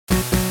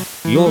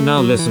You're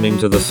now listening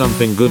to the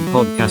Something Good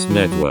Podcast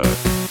Network.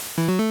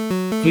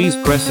 Please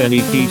press any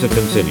key to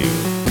continue.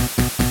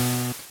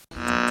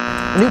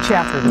 A new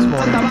chapter this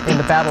morning in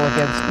the battle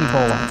against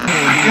Ebola.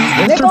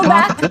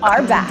 Nickelback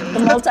are back. The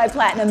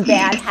multi-platinum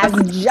band has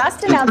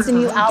just announced a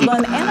new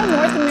album and a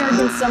North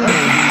American summer.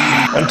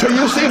 Until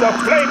you see the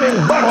flaming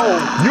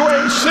butthole, you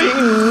ain't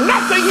seen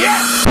nothing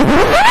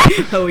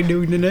yet. How we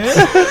doing tonight?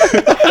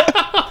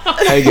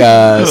 Hey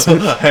guys.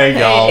 Hey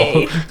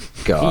y'all.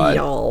 God.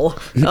 Y'all.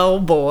 Oh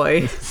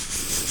boy.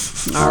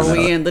 Are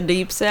we in the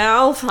deep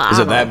south? Is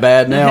it that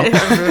bad now?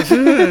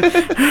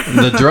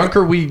 The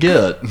drunker we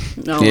get.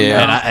 No,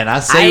 Yeah. no. And I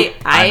say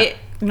I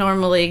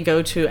normally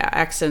go to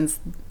accents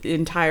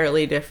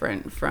entirely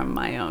different from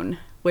my own,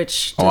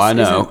 which Oh, I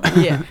know.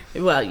 Yeah.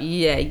 Well,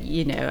 yeah,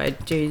 you know, I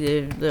do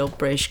the little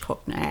British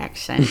Cockney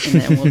accent,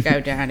 and then we'll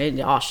go down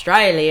into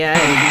Australia.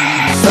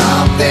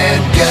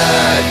 Something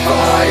good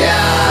for ya.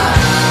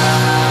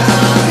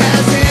 How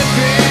has it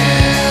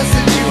been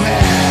since you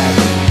had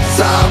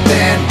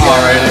something good? All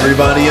right,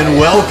 everybody, and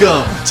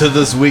welcome to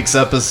this week's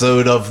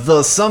episode of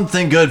the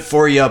Something Good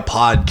For Ya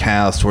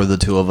podcast, where the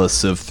two of us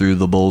sift through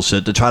the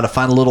bullshit to try to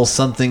find a little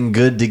something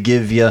good to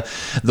give you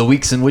the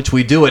weeks in which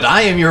we do it.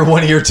 I am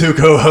one of your two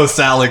co-hosts,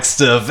 Alex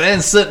Stiff,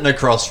 and sitting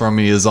across from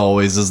me, as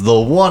always, is the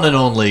one and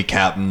only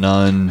Captain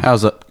Nunn.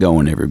 How's it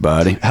going,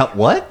 everybody?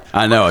 What?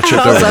 I know, I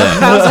tripped over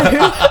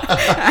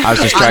that. I was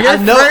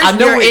distracted.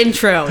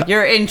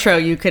 Your intro,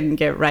 you couldn't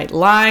get right.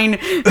 Line.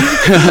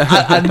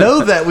 I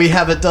know that we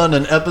haven't done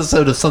an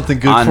episode of Something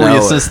Good I For know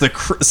You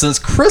it. since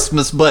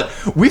Christmas, but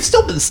we've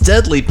still been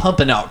steadily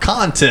pumping out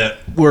content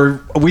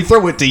where we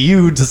throw it to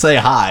you to say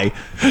hi.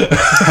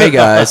 Hey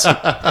guys.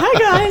 Hi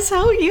guys,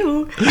 how are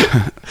you?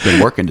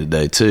 Been working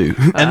today too.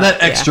 And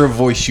that extra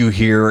voice you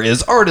hear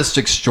is artist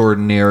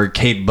extraordinaire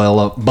Kate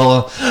Bella.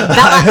 Bulla.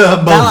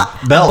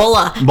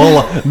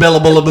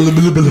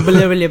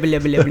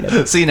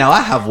 See, now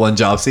I have one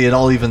job. See, it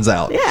all evens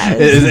out. Yeah,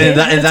 and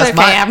that's okay.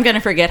 my I'm gonna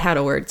forget how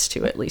to words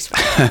to at least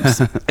 5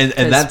 times.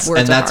 and that's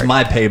words are hard.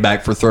 my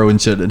payback for throwing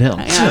shit at him.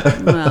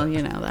 Yeah, well,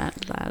 you know that.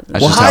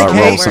 That's just how it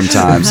rolls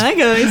sometimes. Hi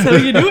guys, how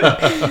you doing?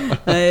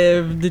 I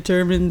am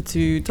determined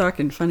to talk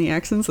in funny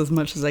accents as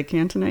much as I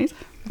can tonight.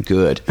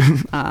 Good.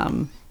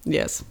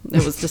 Yes,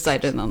 it was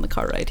decided on the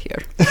car ride here.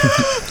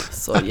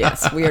 So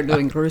yes, we are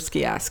doing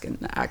Ruski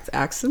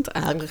accent.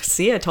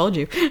 See, I told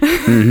you.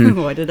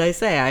 What did I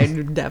say? I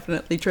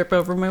definitely trip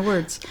over my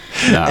words.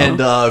 No.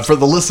 And for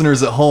the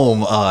listeners at home,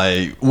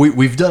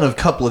 we've done a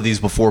couple of these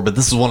before, but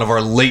this is one of our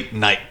late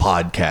night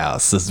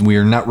podcasts. We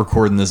are not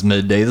recording this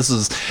midday. This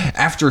is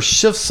after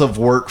shifts of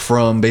work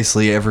from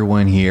basically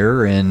everyone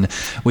here, and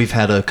we've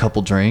had a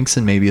couple drinks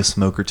and maybe a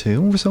smoke or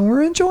two, so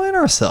we're enjoying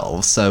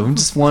ourselves. So we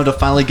just wanted to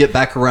finally get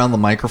back around the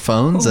microphones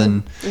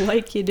and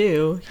Like you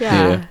do,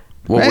 Yeah.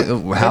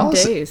 Well, how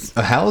days.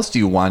 else do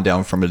you wind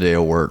down from a day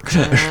of work?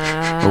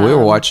 we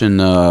were watching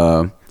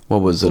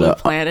what was it? Blue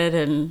Planet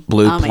and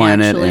Blue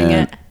Planet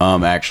Actually-ing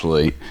and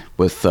actually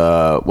with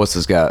what's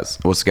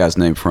the guy's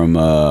name from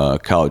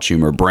College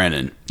Humor?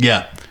 Brennan.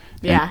 Yeah.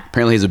 Yeah.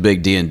 Apparently he's a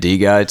big D&D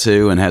guy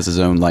too, and has his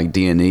own like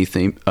D&D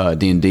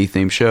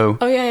theme show.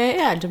 Oh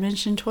yeah.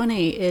 Dimension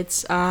 20.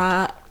 It's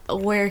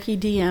where he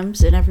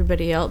DMs and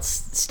everybody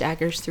else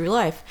staggers through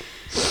life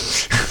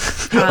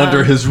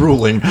Under his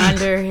ruling.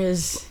 under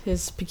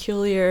his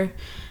peculiar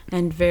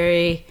and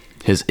very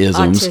His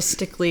isms.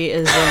 autistically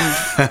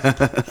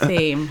ismed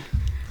theme.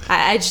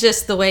 It's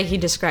just the way he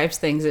describes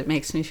things. It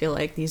makes me feel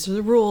like these are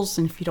the rules,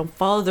 and if you don't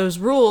follow those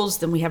rules,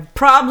 then we have a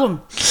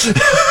problem.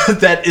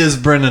 That is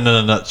Brennan in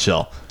a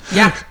nutshell.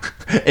 Yeah.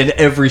 In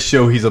every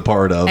show he's a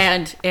part of.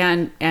 And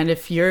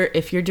if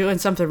you're doing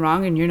something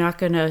wrong and you're not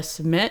gonna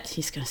submit,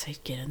 he's gonna say,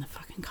 "Get in the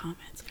fucking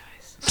comments,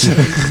 guys.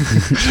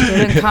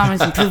 Get in the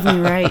comments and prove me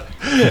right."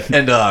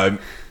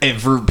 And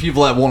for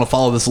people that want to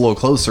follow this a little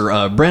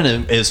closer,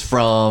 Brennan is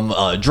from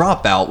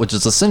Dropout, which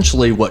is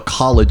essentially what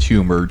College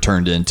Humor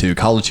turned into.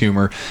 College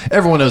Humor,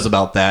 everyone knows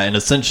about that, and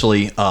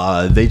essentially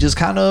they just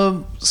kind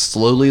of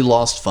slowly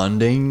lost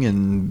funding,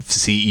 and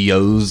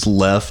CEOs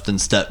left and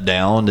stepped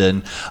down,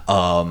 and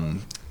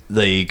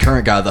the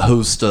current guy, the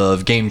host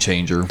of Game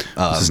Changer,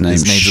 his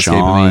name's escaping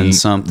Sean me.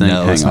 something?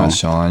 No, it's Hang on. not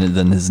Sean. And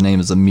then his name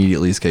is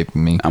immediately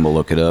escaping me. I'm gonna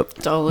look it up.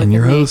 Don't look And at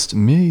your me. host,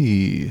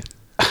 me.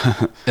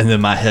 And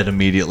then my head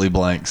immediately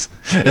blanks.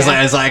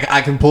 It's like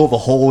I can pull the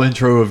whole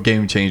intro of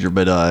Game Changer,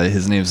 but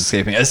his name's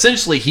escaping.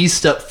 Essentially, he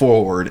stepped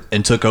forward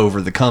and took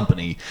over the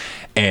company,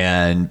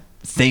 and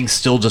things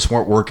still just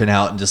weren't working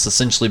out, and just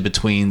essentially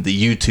between the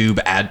YouTube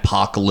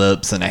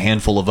adpocalypse and a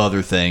handful of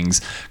other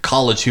things,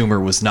 College Humor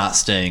was not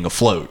staying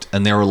afloat,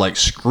 and they were like,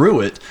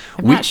 screw it.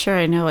 I'm not sure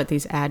I know what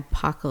these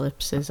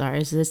adpocalypses are.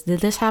 Did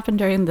this happen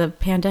during the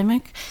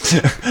pandemic?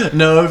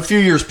 No, a few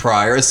years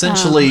prior.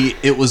 Essentially,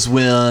 it was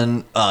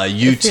when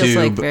YouTube... It feels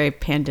like very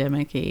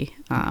pandemic-y.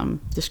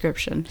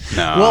 description.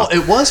 No. Well,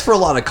 it was for a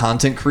lot of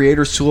content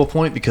creators to a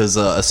point because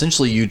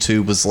essentially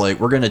YouTube was like,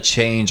 we're going to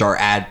change our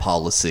ad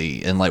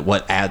policy and like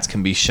what ads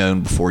can be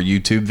shown before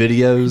YouTube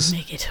videos.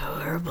 Make it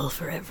horrible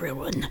for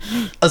everyone.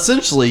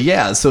 Essentially,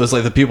 yeah. So it's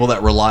like the people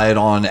that relied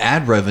on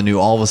ad revenue,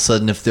 all of a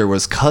sudden, if there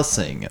was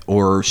cussing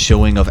or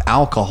showing of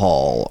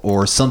alcohol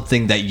or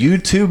something that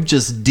YouTube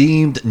just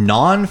deemed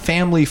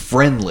non-family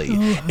friendly,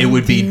 it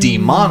would be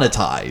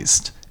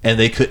demonetized. And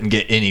they couldn't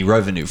get any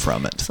revenue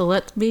from it. So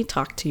let me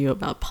talk to you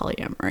about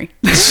polyamory.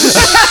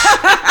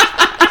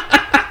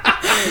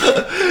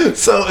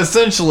 So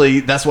essentially,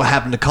 that's what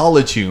happened to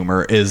College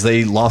Humor. Is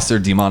they lost their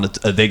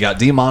they got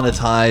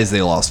demonetized.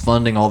 They lost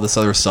funding, all this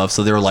other stuff.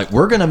 So they were like,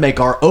 we're gonna make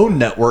our own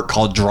network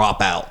called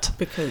Dropout.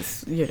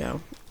 Because, you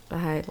know,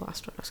 I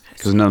lost what I was going to say.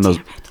 Because none of those,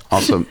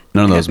 also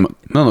none of those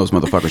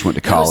motherfuckers went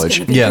to college,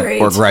 gonna be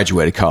great. or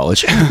graduated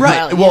college.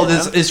 Right. Well,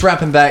 Well, it's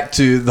wrapping back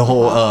to the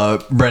whole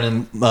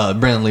Brennan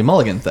Lee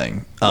Mulligan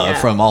thing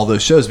from all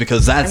those shows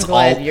because that's I'm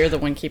glad all. you're the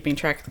one keeping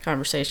track of the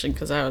conversation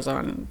because I was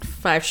on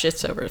 5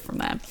 shits over from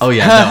that. Oh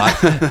yeah,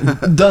 no,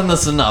 I've done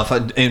this enough,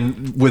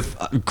 and with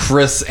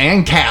Chris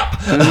and Cap,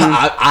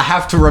 I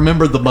have to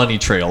remember the money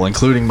trail,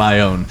 including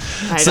my own.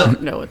 I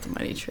don't know what the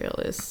money trail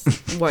is.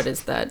 What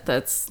is that?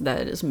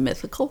 That is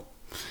mythical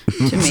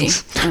to me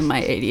and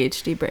my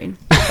ADHD brain.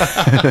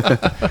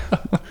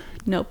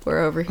 Nope, we're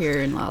over here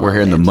in La La We're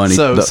here in the Land. money,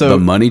 the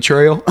money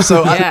trail.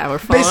 So Yeah, we're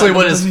following basically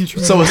what the is money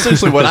trail. so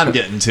essentially what I'm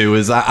getting to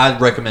is I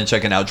recommend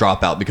checking out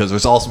Dropout because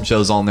there's awesome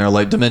shows on there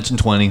like Dimension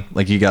 20,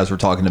 like you guys were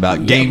talking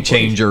about, Game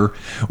Changer,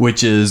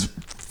 which is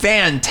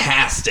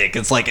fantastic.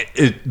 It's like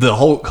the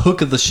whole hook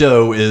of the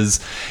show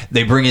is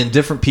they bring in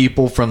different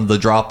people from the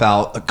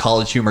Dropout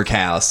College Humor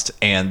cast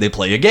and they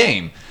play a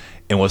game.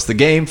 And what's the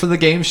game for the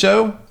game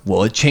show?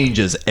 Well, it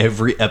changes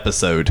every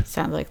episode.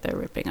 Sounds like they're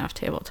ripping off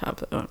Tabletop,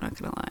 though, I'm not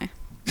going to lie.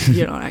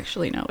 You don't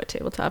actually know what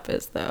Tabletop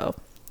is, though.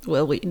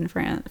 Will Wheaton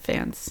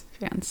fans,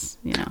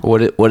 you know.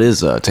 What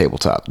is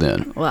tabletop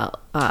then? Well,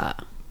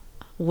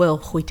 Will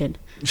Wheaton.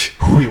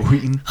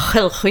 Wheaton.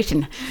 Will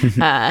Wheaton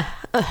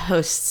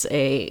hosts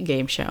a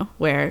game show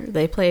where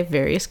they play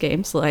various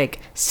games like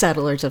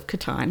Settlers of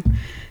Catan,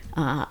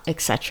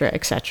 etc.,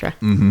 etc.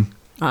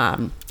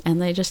 And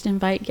they just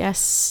invite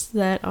guests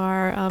that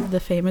are of the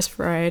famous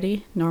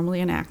variety, normally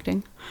in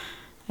acting.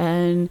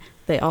 And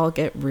they all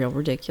get real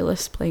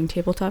ridiculous playing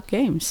tabletop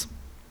games.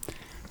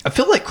 I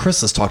feel like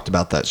Chris has talked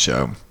about that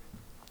show.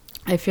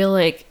 I feel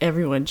like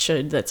everyone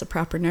should that's a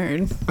proper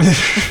nerd.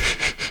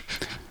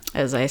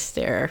 As I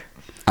stare.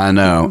 I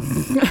know.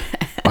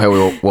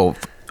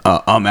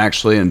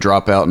 Actually, and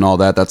Dropout and all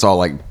that. That's all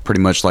like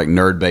pretty much like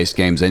nerd-based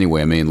games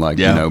anyway. I mean, like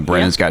Yeah. you know,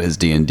 Brandon's got his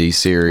D&D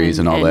series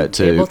and all that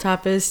too.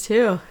 Tabletop is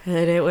too. And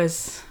it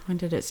was, when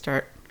did it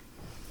start?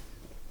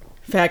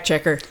 Fact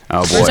checker.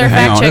 Oh boy, Where's our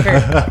hang fact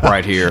on. checker?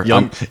 Right here.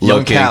 Young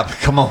low-key. Cap,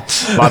 come on.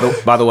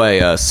 By the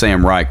way,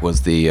 Sam Reich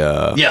was the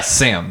Yes,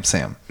 Sam.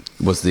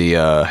 was the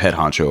head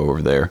honcho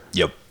over there.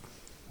 Yep.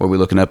 What are we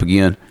looking up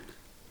again?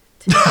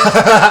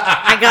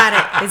 I got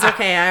it. It's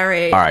okay. I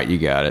already. All right, you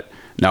got it.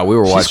 Now we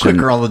were She's watching.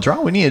 quicker on the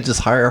draw. We need to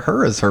just hire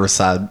her as her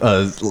side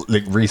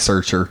like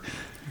researcher.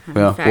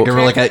 Well, Fact Give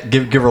her like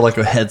give her like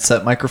a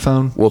headset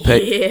microphone. we'll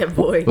pay. Yeah,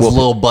 boy. With a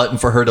little button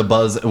for her to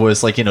buzz. It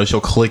was like, you know, she'll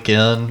click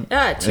in.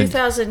 Yeah,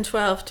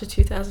 2012 to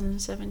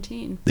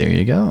 2017. There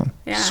you go.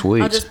 Yeah.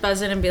 Sweet. I'll just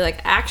buzz in and be like,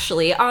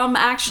 actually.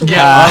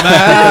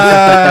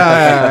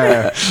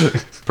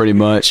 Pretty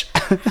much.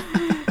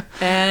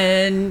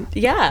 And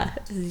yeah,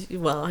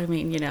 well, I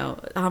mean, you know,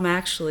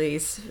 actually,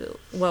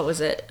 what was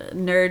it?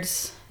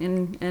 Nerds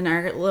in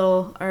our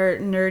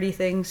nerdy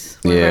things.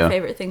 One of Yeah. our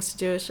favorite things to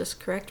do is just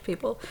correct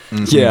people.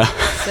 Yeah,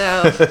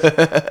 So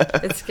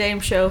it's a game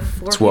show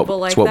for it's people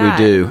like what that.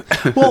 we do.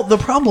 Well, the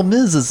problem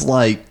is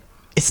like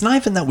it's not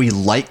even that we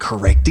like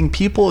correcting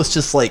people. It's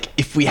just like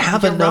if we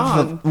have You're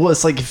enough. wrong.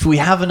 It's like if we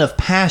have enough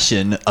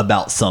passion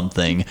about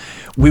something,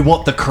 we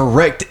want the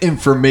correct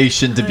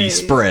information to be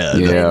spread.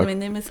 Yeah. My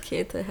name is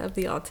Kate. I have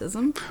the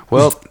autism.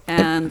 Well,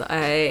 And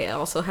I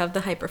also have the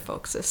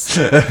hyperfocuses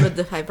with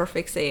the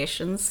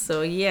hyperfixations.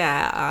 So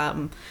yeah,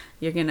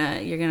 you're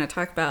gonna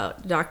talk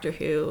about Doctor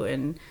Who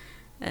and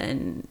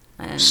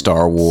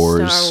Star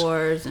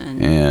Wars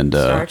and and,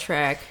 Star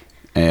Trek.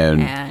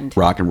 and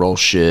rock and roll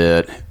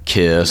shit,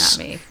 Kiss.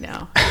 Not me,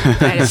 no.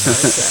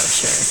 Dinosaurs,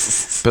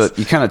 so But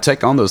you kind of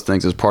take on those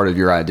things as part of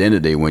your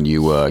identity when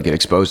you get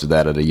exposed to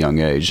that at a young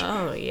age. sure.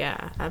 Oh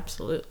yeah,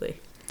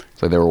 absolutely.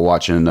 So they were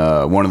watching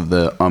one of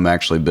the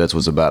actually bits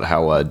was about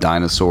how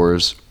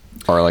dinosaurs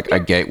are like a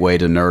gateway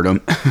to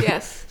nerdom.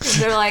 Yes,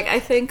 they're like, I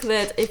think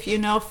that if you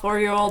know a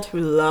 4-year-old who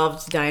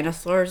loves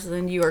dinosaurs,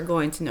 then you are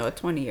going to know a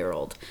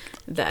 20-year-old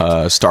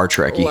that Star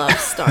Trek-y. loves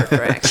Star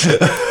Trek.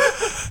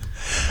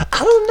 I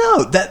don't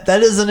know.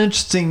 That is an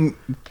interesting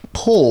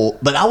pull,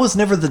 but I was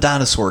never the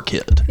dinosaur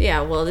kid.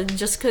 Yeah, well,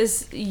 just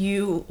because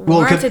you Well,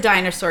 weren't a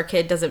dinosaur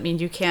kid doesn't mean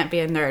you can't be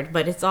a nerd,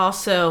 but it's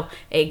also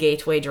a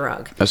gateway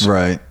drug. That's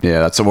Right. Yeah,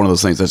 that's one of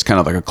those things that's kind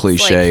of like a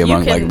cliche you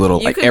among can- like little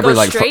you like can every go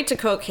like straight to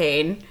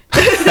cocaine,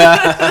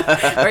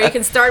 or you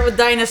can start with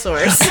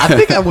dinosaurs. I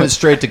think I went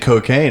straight to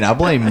cocaine. I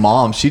blame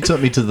Mom. She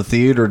took me to the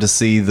theater to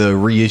see the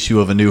reissue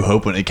of A New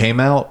Hope when it came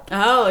out.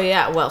 Oh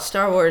yeah, well,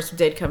 Star Wars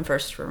did come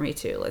first for me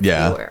too. Let's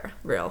Yeah. be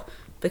real,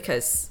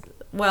 because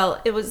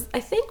it was. I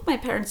think my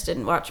parents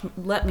didn't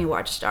let me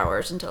watch Star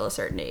Wars until a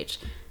certain age.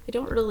 I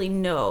don't really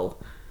know.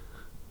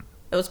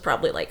 It was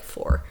probably like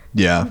 4.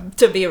 Yeah.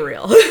 To be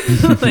real,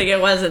 like it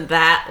wasn't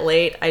that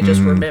late. I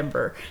just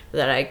remember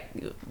that I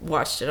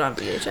watched it on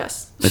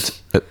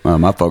VHS.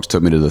 my folks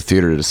took me to the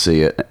theater to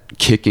see it,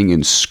 kicking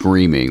and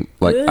screaming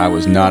like I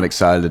was not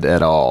excited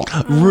at all.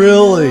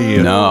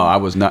 Really? No, I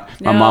was not.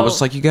 My No. mom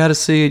was like, "You got to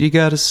see it. You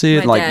got to see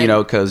it." My Like dad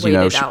because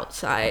waited she,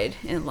 outside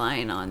in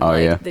line on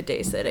yeah. the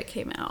days that it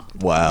came out.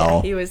 Wow.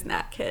 Yeah, he was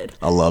that kid.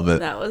 I love it.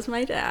 That was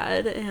my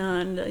dad,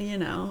 and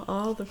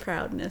all the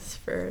proudness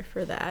for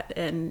that,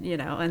 and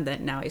and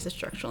then now he's a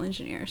structural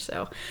engineer,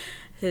 so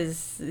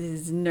his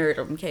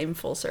nerdom came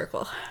full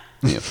circle.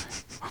 yeah.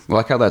 I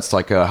like how that's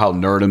like how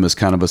nerdom is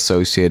kind of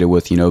associated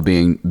with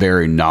being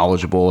very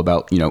knowledgeable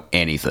about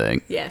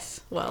anything.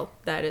 Yes, well,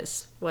 that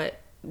is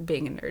what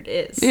being a nerd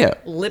is. Yeah.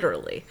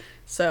 Literally.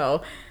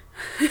 So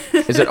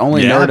Is it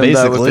only Yeah, nerdom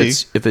though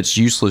basically. if it's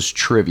useless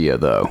trivia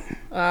though?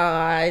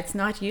 it's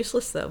not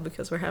useless though,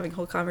 because we're having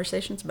whole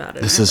conversations about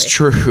it. This aren't is we?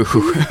 true.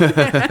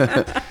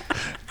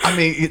 I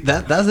mean,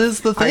 that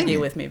is the thing. Argue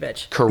with me,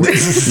 bitch.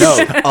 Correct.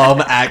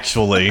 No,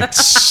 Actually.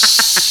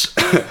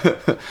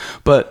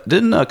 but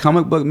didn't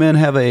Comic Book Men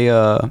have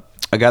a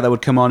guy that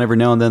would come on every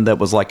now and then that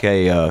was like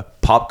a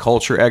pop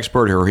culture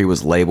expert, or he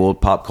was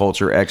labeled pop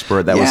culture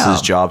expert? That Yeah. was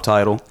his job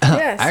title.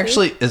 Yeah, see?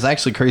 Actually, it's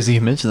actually crazy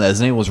you mentioned that.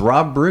 His name was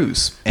Rob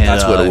Bruce. And,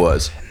 That's what it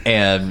was.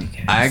 And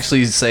I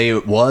actually say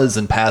it was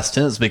in past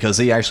tense because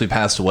he actually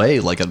passed away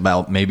like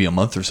about maybe a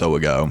month or so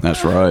ago.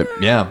 That's right.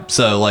 Yeah,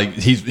 so like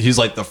he's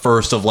like the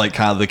first of like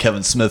kind of the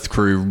Kevin Smith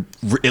crew,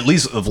 at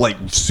least of like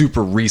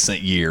super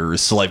recent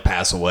years to like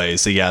pass away.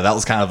 So yeah, that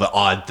was kind of an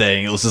odd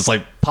thing. It was just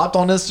like popped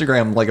on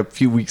Instagram like a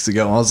few weeks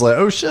ago. And I was like,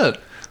 oh shit,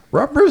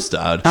 Rob Bruce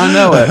died. I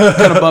know it.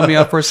 Kind of bummed me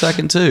out for a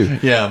second too.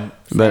 Yeah,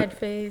 Sad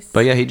face.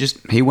 But yeah,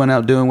 he went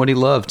out doing what he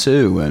loved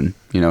too, and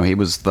he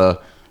was the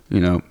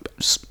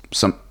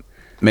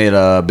made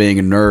being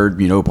a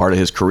nerd part of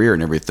his career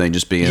and everything.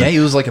 Just being he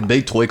was like a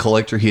big toy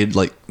collector. He'd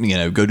like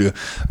go to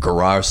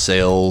garage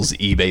sales,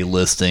 eBay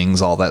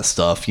listings, all that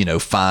stuff.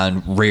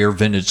 Find rare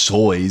vintage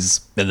toys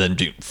and then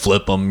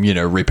flip them,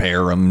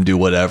 repair them, do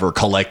whatever,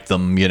 collect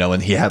them.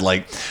 And he had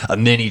like a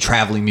mini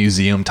traveling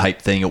museum type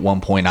thing at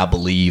one point, I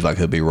believe. I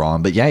could be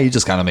wrong, but yeah, he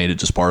just kind of made it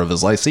just part of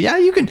his life. So yeah,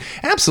 you can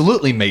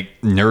absolutely make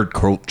nerd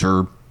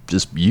culture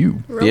just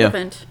you.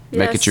 Relevant.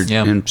 Make it your Yes.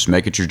 Yeah. and just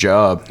make it your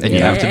job. And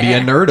you have to be a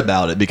Yeah. nerd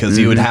about it because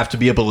you would have to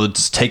be able to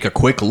just take a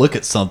quick look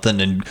at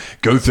something and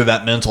go through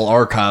that mental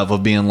archive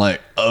of being like,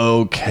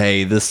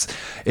 okay,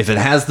 if it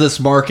has this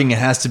marking, it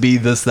has to be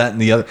this, that, and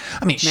the other.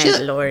 I mean, shit.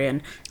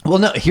 Mandalorian. Well,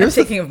 no, I'm here's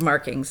the thinking of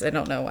markings. I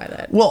don't know why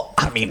that. Well,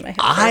 I popped in mean,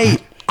 my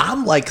head.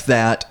 I'm like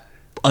that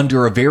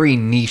under a very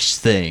niche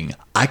thing.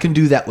 I can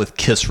do that with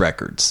Kiss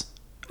records.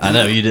 I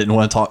know you didn't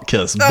want to talk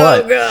Kiss,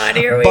 but God,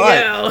 here we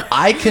but go.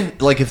 I can,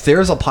 like, if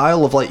there's a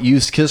pile of like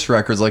used Kiss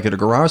records, like at a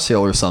garage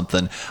sale or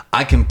something,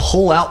 I can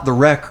pull out the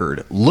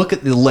record, look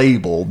at the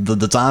label, the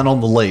design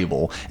on the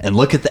label, and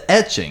look at the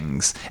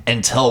etchings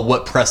and tell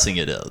what pressing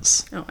it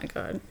is. Oh my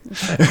god.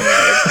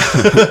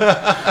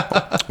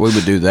 We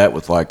would do that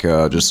with like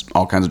just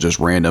all kinds of just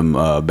random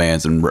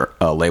bands and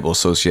label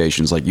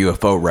associations, like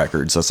UFO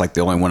Records. That's like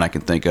the only one I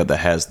can think of that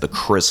has the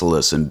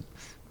chrysalis and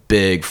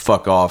big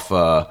fuck off.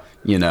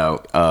 In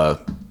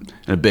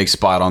a big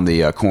spot on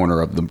the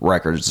corner of the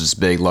record. It's this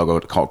big logo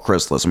called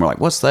Chrysalis. And we're like,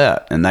 what's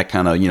that? And that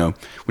kind of,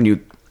 when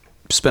you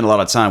spend a lot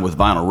of time with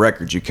vinyl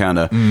records, you kind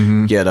of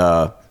get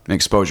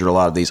exposure to a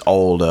lot of these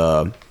old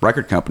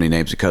record company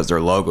names because their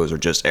logos are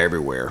just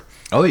everywhere.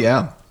 Oh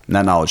yeah. And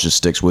that knowledge just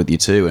sticks with you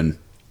too. And,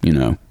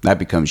 that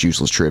becomes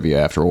useless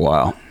trivia after a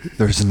while.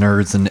 There's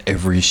nerds in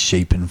every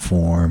shape and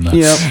form.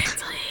 Yep.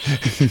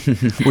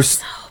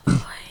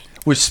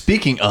 Which,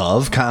 speaking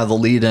of, kind of the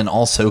lead-in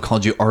also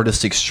called you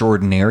artist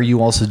extraordinaire.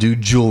 You also do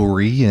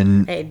jewelry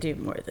and... I do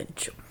more than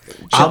jewelry.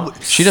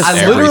 She does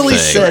I literally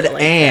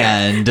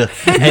everything.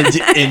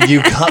 said and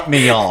you cut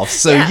me off.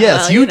 So Yeah,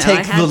 yes, well, you I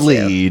take had the to.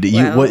 lead.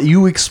 Well-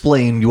 You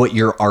explain what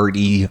your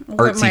artsy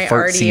What my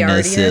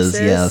fartsiness is.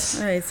 Yes.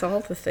 It's all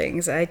the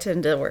things. I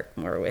tend to work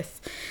more with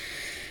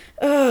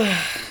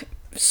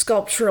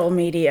sculptural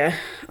media.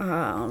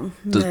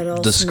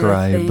 Metal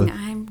describe. smithing.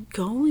 I'm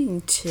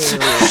going to.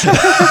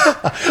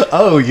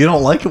 Oh, you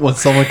don't like it when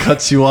someone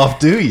cuts you off,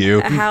 do you?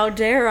 How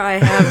dare I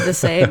have the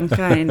same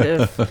kind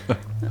of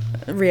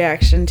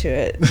reaction to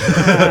it.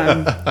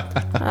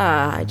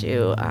 I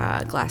do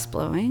glass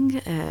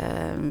blowing,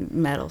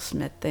 metal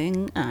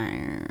smithing,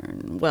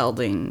 iron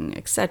welding,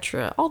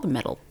 etc. All the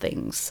metal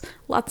things,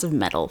 lots of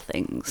metal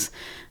things,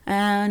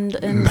 and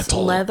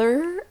Metal.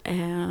 leather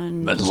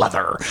and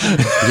Leather.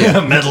 Yeah,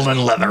 metal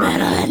and leather.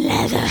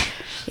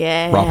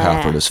 yeah. Rob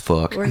Halford as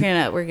fuck. We're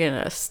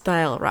gonna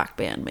style a rock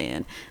band,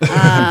 man.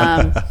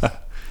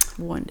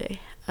 One day.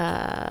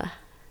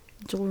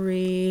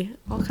 Jewelry,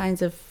 all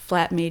kinds of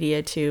flat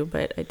media too,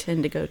 but I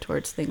tend to go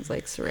towards things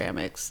like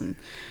ceramics and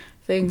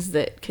things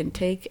that can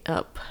take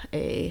up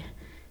a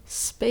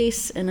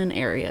space in an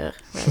area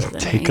rather than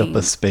Take up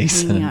a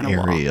space in hanging an on a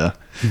wall. area.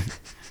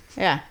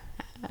 Yeah.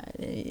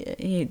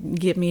 You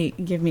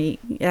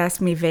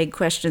ask me vague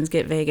questions,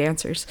 get vague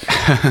answers.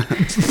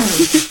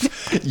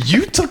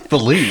 You took the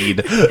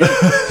lead,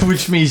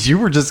 which means you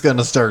were just going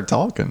to start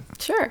talking.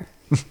 Sure.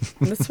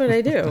 That's what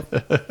I do.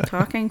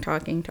 Talking.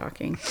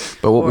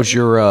 But what was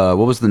your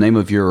what was the name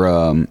of your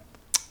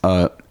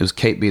it was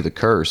Kate Be the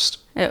Cursed.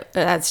 That's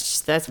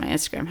my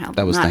Instagram handle.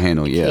 That was the not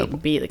handle, yeah.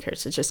 Kate Be the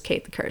Cursed. It's just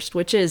Kate the Cursed,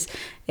 which is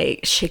a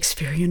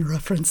Shakespearean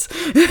reference.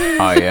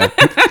 Oh yeah.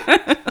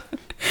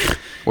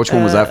 Which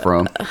one was that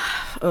from?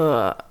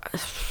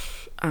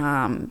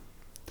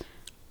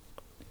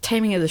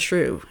 Taming of the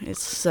Shrew.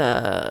 It's,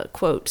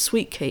 quote,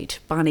 sweet Kate,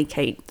 bonny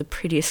Kate, the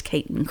prettiest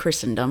Kate in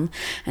Christendom,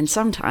 and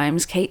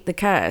sometimes Kate the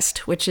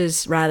Cursed, which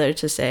is rather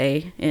to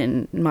say,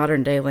 in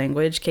modern day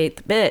language, Kate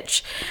the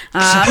bitch.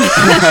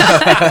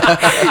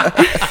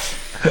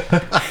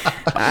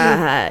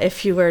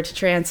 If you were to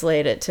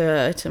translate it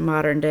to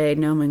modern day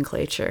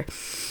nomenclature.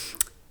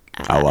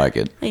 I like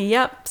it.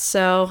 Yep.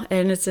 So,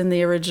 and it's in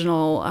the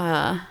original,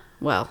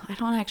 well,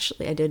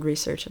 I did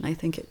research and I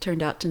think it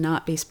turned out to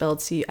not be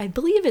spelled I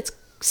believe it's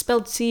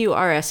spelled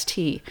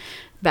C-U-R-S-T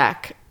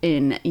back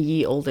in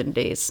ye olden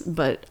days,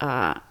 but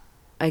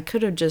I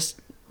could have just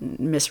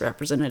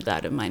misrepresented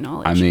that in my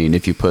knowledge. I mean,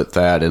 if you put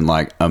that in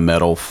like a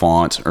metal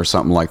font or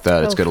something like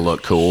that, it's Oh. going to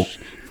look cool.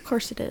 Of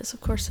course it is.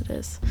 Of course it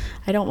is.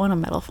 I don't want a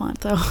metal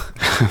font though.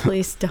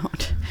 Please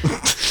don't.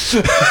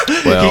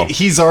 Well,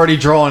 He's already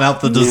drawing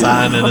out the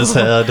design in his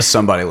head.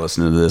 somebody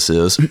listening to this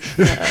is.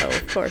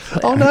 Of course.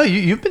 Oh no,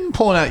 you've been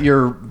pulling out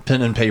your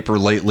pen and paper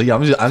lately.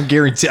 I'm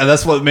guaranteed.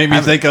 That's what made me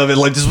think of it.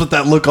 Like just with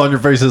that look on your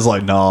face, is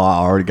like, no, I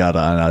already got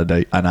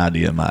an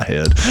idea in my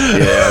head.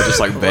 Yeah,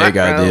 just like vague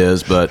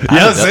ideas, but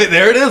Yeah, see,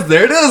 there it is.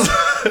 There it is.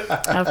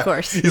 Of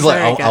course. He's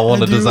like, I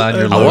want to design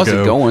your I logo.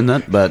 wasn't going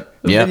that, but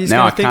yeah, he's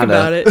now I gonna think kind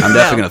about of. it. I'm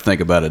definitely going to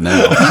think about it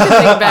now.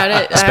 Think about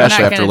it.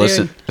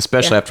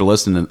 especially after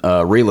listening,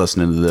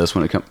 re-listening to this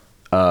when it comes,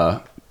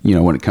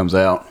 when it comes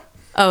out.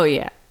 Oh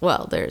yeah.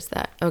 Well, there's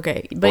that.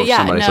 Okay, but Or yeah,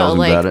 somebody tells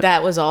no, him about like it.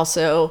 that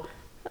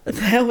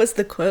was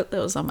the quote that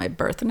was on my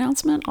birth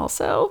announcement.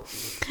 Also,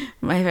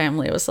 my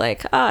family was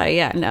like, "Oh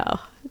yeah, no,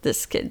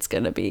 this kid's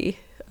gonna be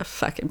a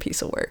fucking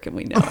piece of work," and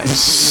we know it.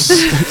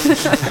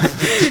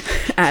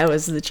 I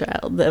was the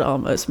child that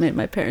almost made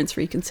my parents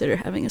reconsider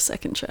having a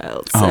second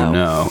child. So, Oh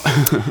no.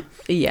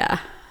 yeah,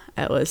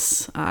 I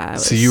was.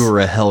 So you were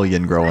a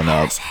hellion growing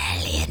up.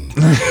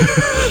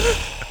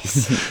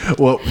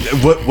 Well,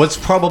 what's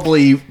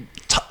probably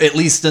at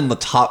least in the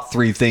top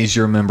three things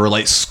you remember,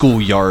 like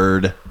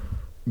schoolyard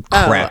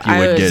crap you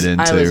would get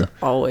into? I was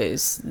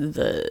always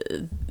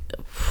the.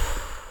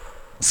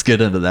 Let's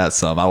get into that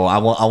some. I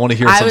want to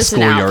hear I some was an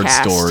schoolyard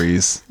outcast.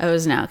 stories. I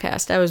was an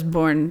outcast. I was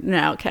born an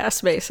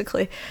outcast,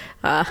 basically.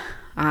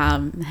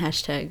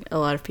 Hashtag a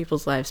lot of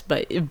people's lives,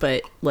 but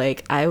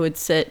like I would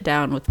sit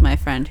down with my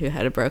friend who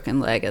had a broken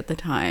leg at the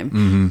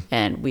time,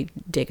 and we'd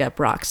dig up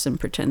rocks and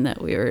pretend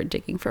that we were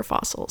digging for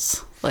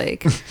fossils.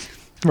 Like,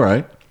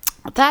 Right.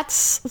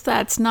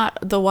 that's not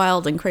the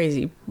wild and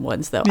crazy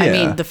ones, though. I Yeah.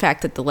 mean, the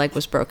fact that the leg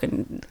was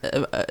broken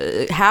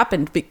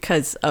happened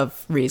because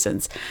of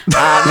reasons,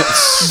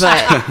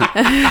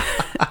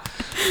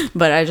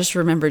 but I just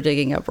remember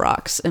digging up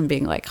rocks and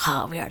being like,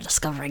 "Oh, we are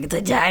discovering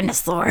the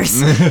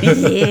dinosaurs!"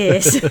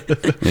 Yes.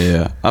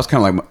 Yeah, I was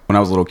kind of like when I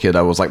was a little kid.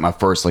 I was like my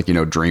first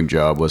dream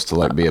job was to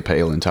like be a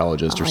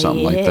paleontologist or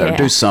something like that, or yeah.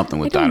 do something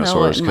with I don't know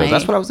dinosaurs what because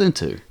that's my- what I was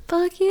into.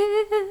 Fuck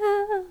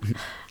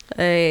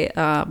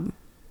yeah.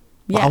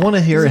 Yeah, I want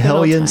to it hear was a a good old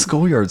hellion time.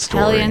 schoolyard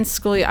story. Hellion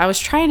school. I was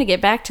trying to get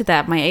back to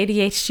that. My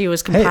ADHD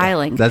was Hey,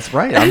 compiling. that's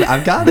right.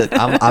 I've got it.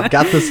 I've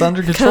got this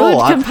under control.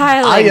 Code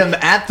compiling. I am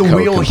at the Code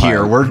wheel here.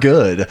 compiling. We're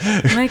good.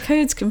 My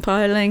code's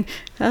compiling.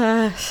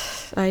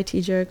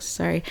 IT jokes.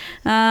 Sorry.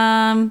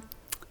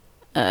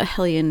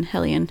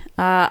 Hellion.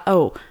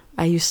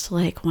 I used to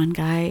like one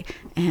guy,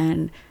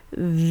 and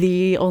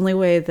the only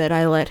way that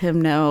I let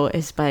him know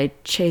is by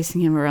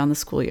chasing him around the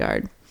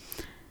schoolyard.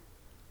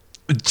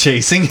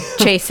 Chasing.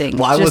 Just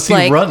Why was he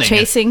like running?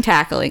 Chasing,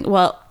 tackling.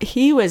 Well,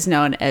 he was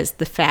known as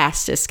the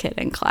fastest kid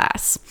in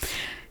class.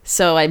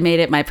 So I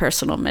made it my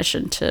personal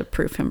mission to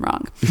prove him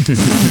wrong.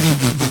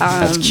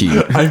 That's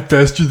cute. I'm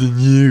faster than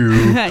you.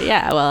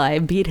 Yeah, well, I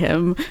beat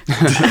him.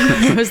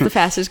 I was the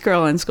fastest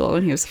girl in school,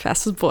 and he was the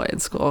fastest boy in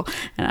school,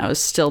 and I was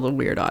still the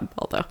weird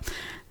oddball, though.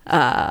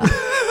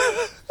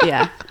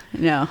 Yeah,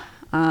 no.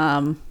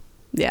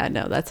 Yeah,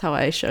 no, that's how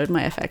I showed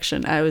my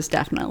affection. I was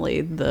definitely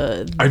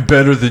I'm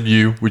better than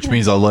you, which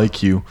means I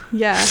like you.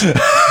 Yeah.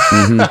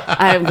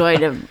 I'm going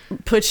to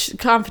push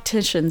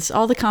competitions,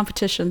 all the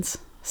competitions.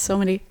 So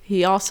many.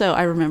 He also,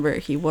 I remember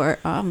he wore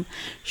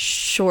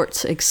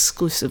shorts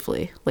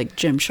exclusively, like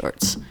gym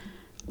shorts.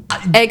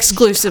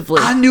 Exclusively.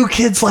 I knew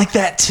kids like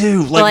that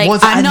too. Like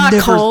once I'm not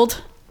never...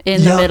 cold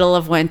in the middle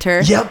of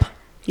winter. Yep.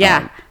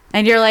 Yeah.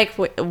 And you're like,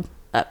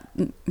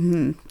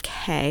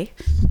 okay,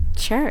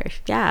 sure.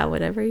 Yeah,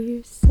 whatever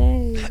you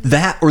say.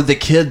 That or the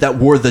kid that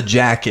wore the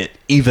jacket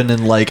even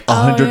in like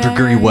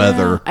 100-degree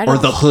weather, or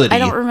the hoodie. I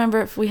don't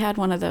remember if we had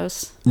one of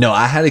those. No,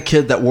 I had a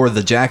kid that wore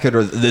the jacket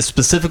or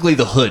specifically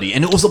the hoodie,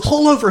 and it was a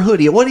pullover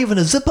hoodie. It wasn't even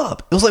a zip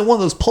up. It was like one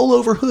of those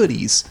pullover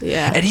hoodies.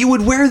 Yeah. And he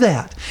would wear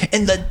that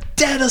in the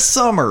dead of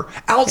summer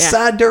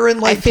outside during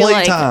like I feel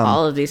playtime. like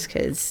all of these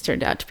kids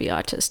turned out to be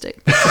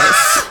autistic.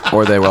 Because,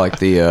 Or they were like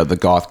the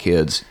goth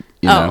kids.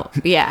 You know?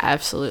 yeah,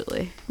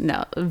 absolutely.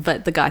 No,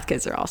 but the goth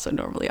kids are also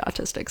normally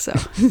autistic, so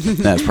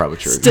That's probably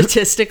true.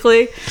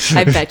 statistically,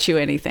 I bet you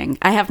anything.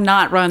 I have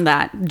not run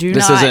that.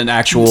 This isn't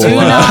actual Do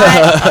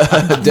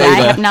not. data. I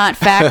have not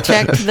fact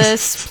checked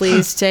this.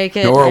 Please take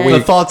it. Nor are we-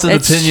 The thoughts and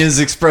It's- opinions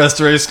expressed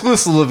are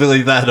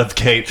exclusively that of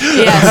Kate.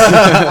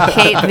 Yes,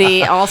 Kate,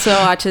 the also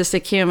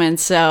autistic human.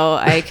 So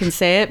I can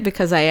say it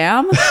because I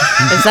am.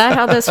 Is that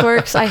how this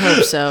works? I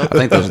hope so. I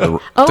think those are the.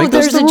 Oh, think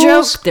those there's are a the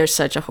rules. joke. There's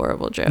such a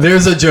horrible joke.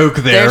 There's a joke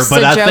there, There's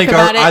but a I joke think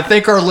about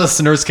it. our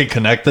listeners can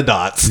connect the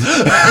dots. It's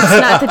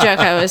not the joke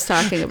I was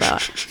talking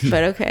about,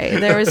 but okay.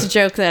 There was a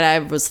joke that I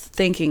was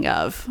thinking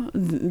of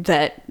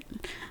that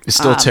It's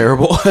still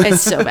terrible.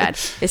 it's so bad.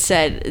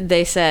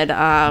 They said,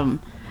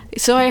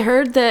 so I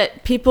heard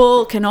that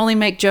people can only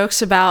make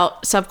jokes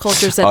about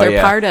subcultures that Oh, they're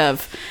yeah. part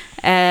of.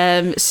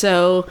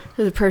 So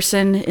the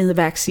person in the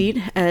back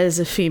seat, as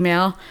a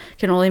female,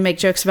 can only make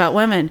jokes about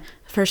women.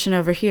 The person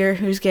over here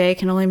who's gay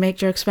can only make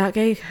jokes about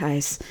gay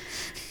guys.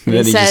 And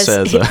then he just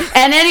says,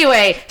 and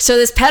anyway, so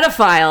this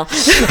pedophile.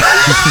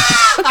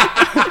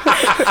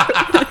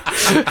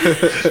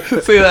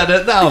 See that?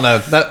 I don't know.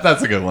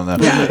 That's a good one though.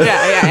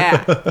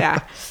 Yeah.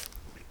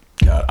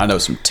 God, I know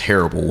some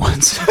terrible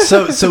ones.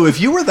 So if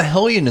you were the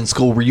hellion in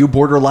school, were you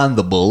borderline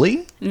the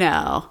bully?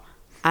 No,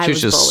 I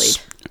She was bullied.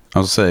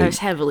 I'll say. I was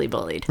heavily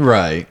bullied.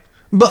 Right.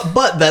 But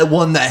that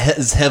one that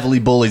is heavily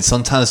bullied,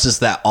 sometimes just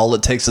that all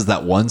it takes is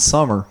that one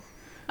summer.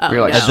 Oh,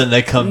 You're like- no. And then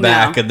they come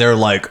back and they're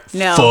like,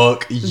 No.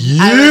 fuck you.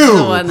 I was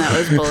the one that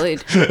was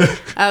bullied.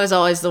 I was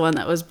always the one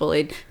that was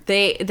bullied.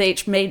 They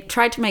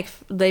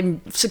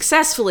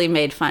successfully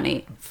made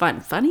funny.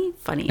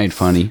 Made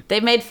funny. They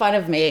made fun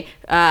of me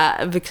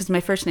because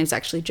my first name's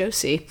actually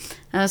Josie.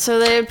 So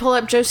they would pull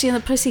up Josie and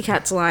the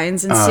Pussycats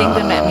lines and sing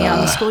them at me on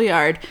the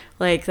schoolyard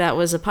like that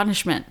was a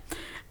punishment.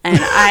 And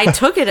I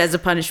took it as a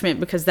punishment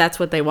because that's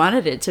what they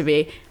wanted it to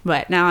be.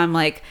 But now I'm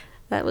like,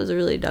 that was a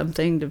really dumb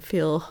thing to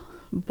feel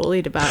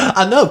bullied about.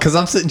 I know, because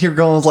I'm sitting here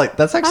going like,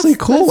 that's actually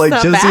cool. Like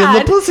not Josie and the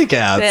bad.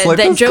 Pussycats. Like,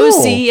 That that's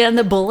Josie cool. and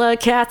the Bulla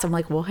Cats. I'm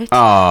like, what?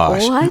 Oh,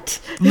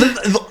 What?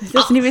 It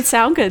doesn't even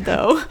sound good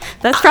though.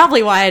 That's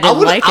probably why I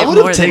didn't like it I would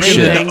more have than taken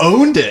it anything. and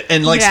owned it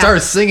and like Yeah.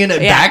 started singing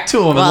it Yeah. back to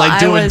them Well, and like I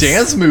doing was-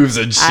 dance moves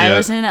and shit. I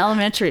was in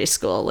elementary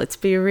school. Let's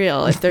be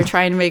real. If they're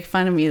trying to make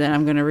fun of me, then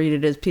I'm going to read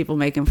it as people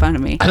making fun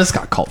of me. I just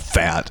got called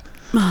fat.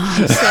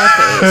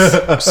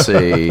 Sad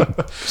face.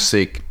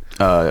 see,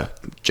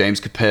 James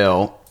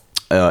Capel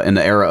in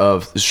the era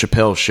of the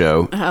Chappelle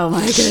Show. Oh my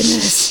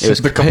goodness. It was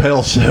The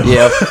Capel Show.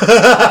 Yep.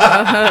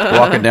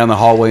 Walking down the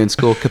hallway in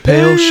school,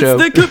 Capel Show.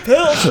 The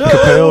Capel Show.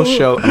 Capel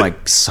Show. I'm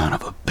like, son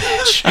of a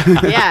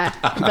bitch. Yeah,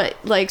 but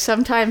like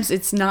sometimes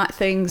it's not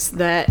things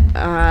that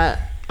are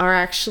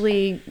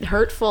actually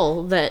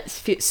hurtful that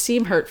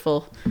seem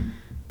hurtful.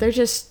 They're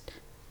just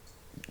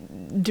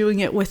doing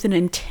it with an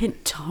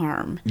intent to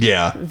harm.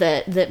 Yeah.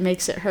 That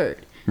makes it hurt.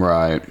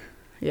 Right.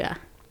 Yeah.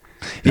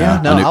 Yeah,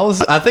 no, I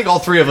knew- I think all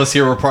three of us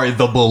here were probably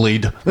the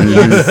bullied.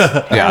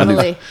 Yes. Yeah,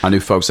 Totally. I knew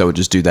folks that would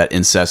just do that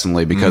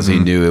incessantly because he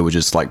knew it would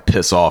just like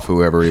piss off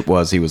whoever it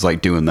was. He was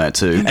like doing that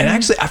too. And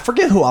actually, I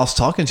forget who I was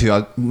talking to.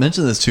 I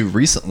mentioned this to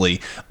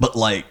recently, but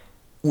like,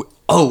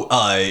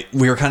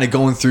 we were kind of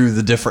going through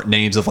the different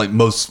names of like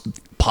most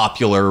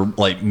popular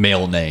like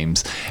male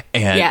names,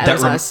 and Yeah, it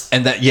was us.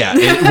 and that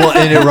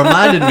and it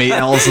reminded me.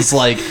 And I was just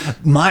like,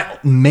 my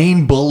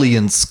main bully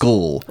in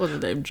school What's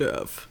his name?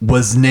 Jeff.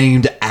 was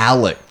named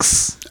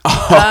Alex.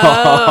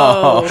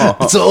 Oh.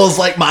 So it was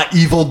like my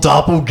evil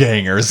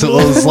doppelganger. So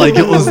it was like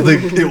it was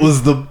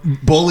the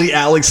bully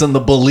Alex and the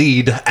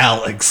bullied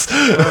Alex.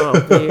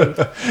 Oh,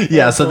 dude.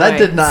 Yeah, so that boy.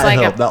 did not It's like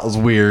help. a That was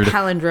weird.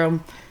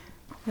 Palindrome.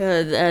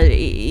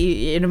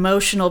 An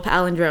emotional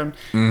palindrome.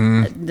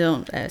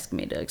 Don't ask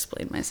me to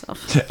explain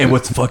myself. And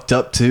what's fucked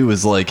up too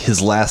is like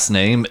his last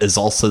name is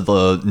also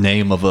the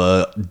name of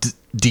a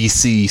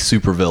DC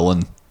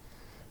supervillain,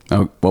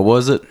 Oh, what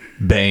was it?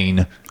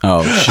 Bane.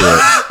 Oh shit.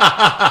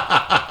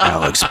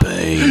 Alex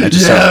Payne. That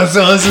just Yeah,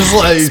 so it's just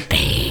like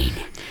Pain.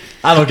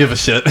 I don't give a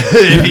shit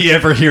if he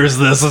ever hears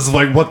this. It's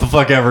like, what the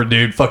fuck ever,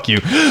 dude. Fuck you.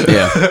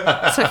 Yeah.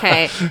 It's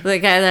okay. The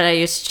guy that I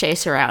used to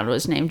chase around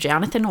was named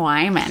Jonathan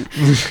Wyman.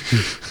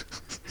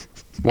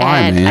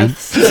 Why, And man?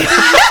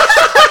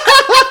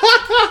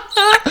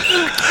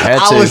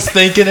 I was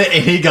thinking it,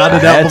 and he got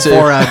it out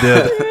before I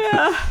did.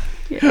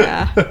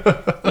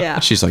 Yeah.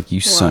 She's like, you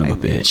son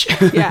of a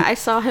bitch. Yeah, I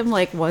saw him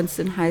like once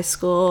in high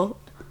school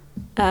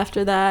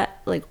after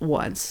that, like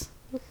once.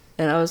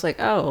 And I was like,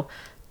 oh,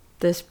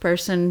 this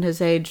person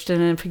has aged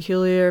in a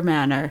peculiar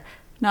manner.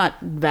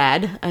 Not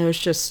bad. I was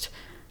just,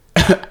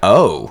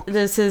 Oh.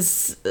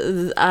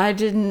 I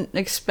didn't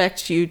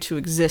expect you to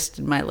exist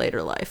in my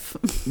later life.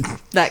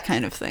 That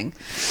kind of thing.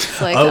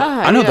 It's like,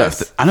 I know yes.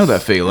 that. I know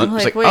that feeling. I'm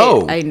It's like, like, wait,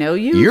 oh, I know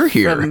you. You're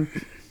here. from-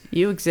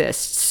 You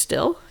exist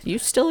still? You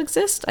still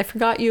exist? I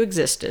forgot you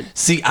existed.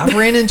 See, I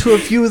ran into a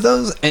few of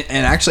those, and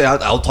actually,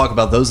 I'll talk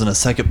about those in a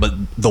second. But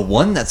the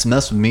one that's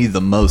messed with me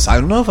the most, I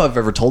don't know if I've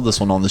ever told this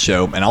one on the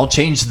show, and I'll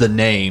change the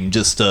name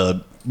just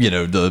to,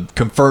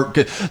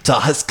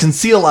 to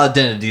conceal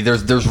identity.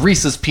 There's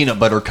Reese's peanut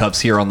butter cups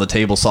here on the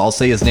table, so I'll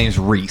say his name's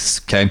Reese.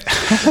 Okay,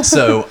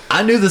 so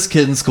I knew this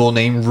kid in school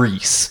named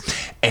Reese,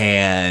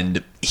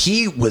 and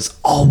he was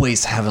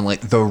always having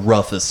like the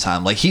roughest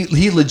time. Like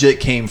he legit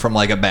came from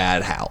like a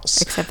bad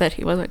house. Except that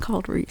he wasn't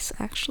called Reese,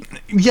 actually.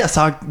 Yes,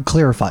 I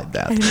clarified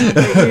that.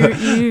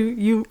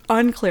 you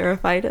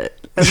unclarified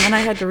it, and then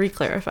I had to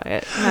reclarify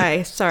it.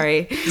 Hi,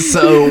 sorry.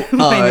 So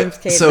My name's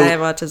Kate, and I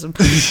have autism.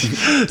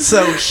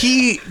 So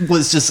he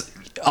was just,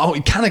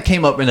 he kind of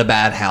came up in a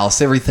bad house,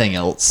 everything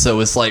else. So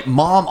it's like,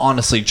 mom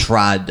honestly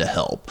tried to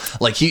help.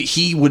 Like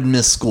he would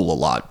miss school a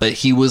lot, but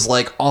he was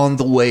like on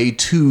the way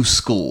to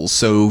school.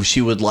 So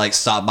she would like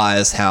stop by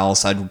his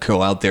house. I'd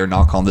go out there,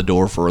 knock on the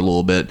door for a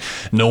little bit.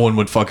 No one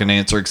would fucking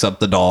answer except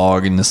the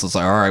dog. And this was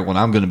like, all right, well,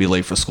 I'm going to be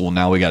late for school.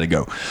 Now we got to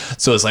go.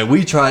 So it's like,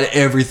 we tried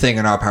everything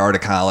in our power to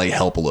kind of like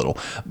help a little,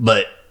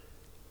 but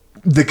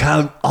the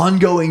kind of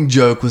ongoing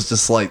joke was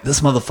just like,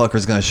 this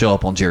motherfucker's going to show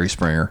up on Jerry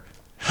Springer.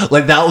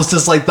 Like, that was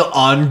just like the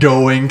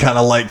ongoing kind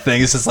of like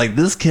thing. It's just like,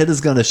 this kid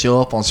is going to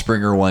show up on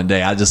Springer one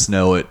day. I just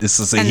know it. It's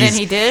just like, And then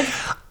he did?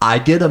 I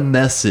get a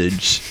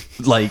message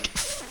like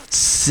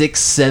 6,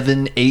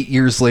 7, 8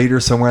 years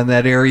later, somewhere in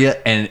that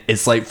area. And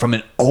it's like from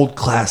an old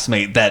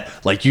classmate that,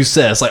 like you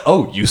said, it's like,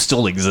 oh, you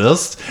still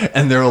exist?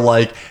 And they're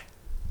like,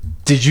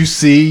 did you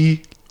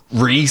see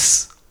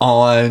Reese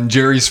on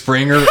Jerry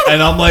Springer?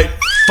 And I'm like,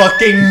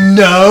 fucking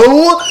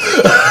no.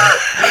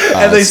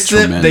 And they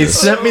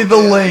sent me the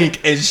link,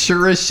 and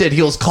sure as shit,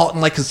 he was caught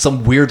in like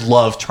some weird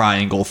love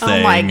triangle thing.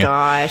 Oh my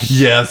gosh.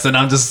 Yes, and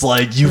I'm just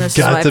like, you've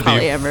got to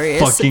be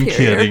fucking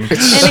kidding.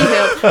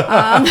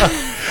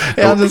 Anywho,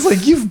 And I'm just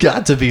like, you've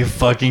got to be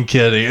fucking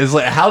kidding. It's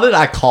like, how did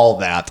I call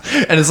that?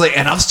 And it's like,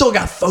 and I've still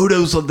got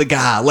photos of the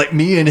guy, like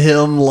me and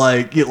him,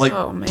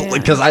 Oh, man.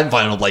 because I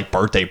invite him to like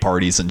birthday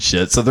parties and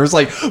shit. So there's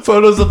like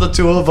photos of the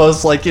two of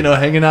us, like,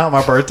 hanging out at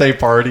my birthday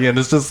party, and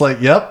it's just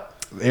like, yep.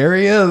 There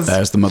he is.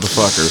 That's the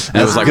motherfucker.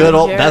 That's was like good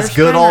old. Jerry That's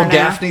good old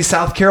Springer now. Gaffney,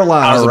 South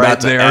Carolina. I was right about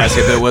to there. ask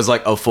if it was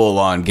like a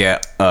full-on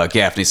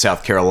Gaffney,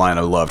 South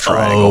Carolina love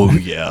triangle.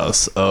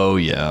 Oh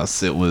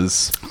yes, it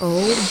was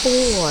oh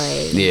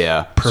boy.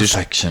 Yeah,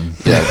 perfection.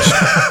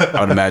 I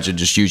would imagine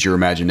just use your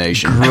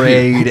imagination.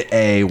 Grade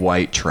A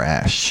white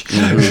trash.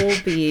 Cool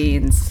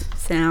beans.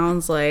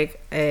 Sounds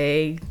like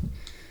a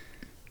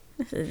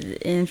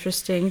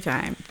interesting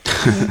time.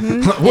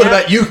 What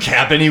about you,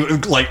 Cap? Any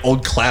like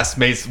old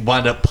classmates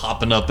wind up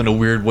popping up in a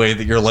weird way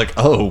that you're like,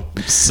 oh,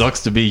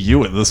 sucks to be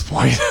you at this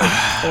point.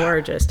 Or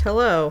just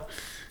hello.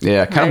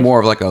 Yeah, kind of more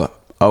of like a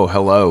oh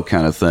hello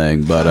kind of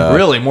thing, but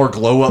really more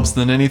glow ups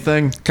than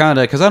anything. kind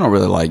of because I don't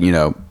really like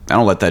I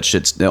don't let that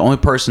shit. The only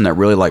person that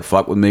really like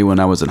fucked with me when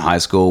I was in high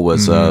school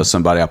was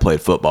somebody I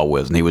played football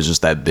with, and he was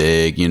just that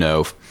big,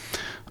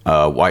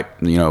 white,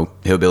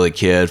 hillbilly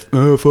kid.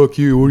 Oh, fuck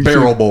you. What are you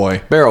Barrel saying?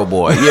 boy. Barrel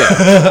boy,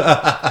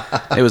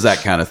 yeah. It was that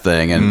kind of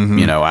thing,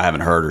 and I haven't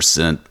heard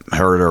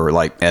or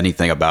like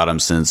anything about him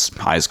since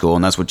high school,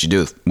 and that's what you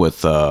do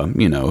with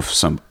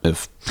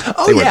if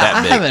they were that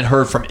I big. haven't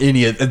heard from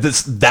any of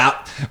this.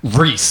 That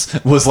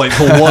Reese was like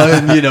the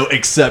one,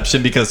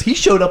 exception because he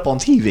showed up on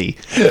TV.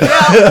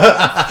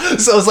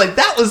 So it's like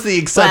that was the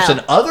exception.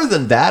 Well, Other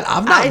than that,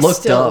 I've not I looked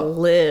still up.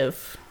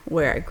 live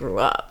where I grew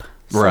up.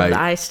 So Right.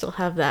 I still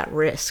have that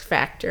risk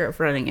factor of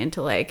running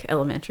into like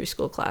elementary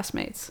school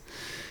classmates.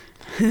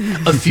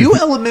 A few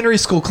elementary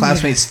school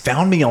classmates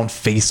found me on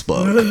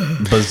Facebook,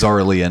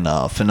 bizarrely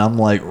enough, and I'm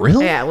like,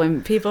 really? Yeah,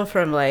 when people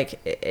from like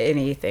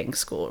anything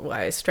school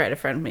wise try to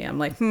friend me, I'm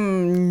like,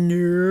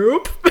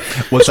 nope.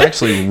 What's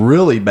actually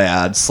really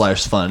bad /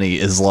 funny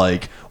is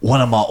like one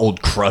of my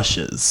old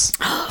crushes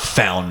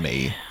found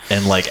me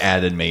and like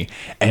added me,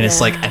 and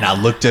it's like, and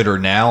I looked at her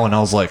now and I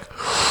was like,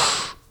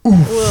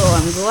 Well,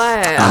 I'm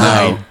glad.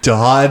 I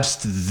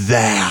dodged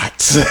that.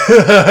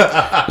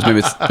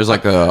 There's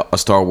like a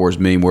Star Wars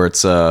meme where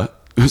it's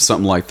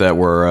something like that,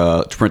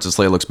 where Princess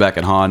Leia looks back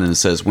at Han and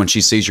says, "When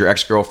she sees your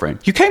ex-girlfriend,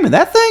 you came in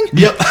that thing."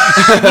 Yep.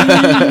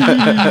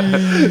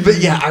 But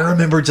yeah, I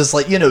remember just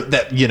like,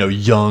 that,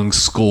 young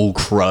school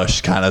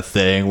crush kind of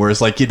thing, where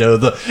it's like,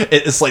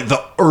 it's like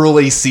the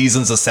early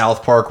seasons of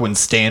South Park when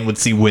Stan would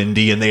see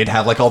Wendy and they'd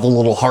have like all the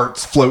little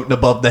hearts floating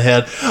above the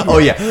head. Oh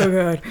yeah. Oh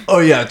god. Oh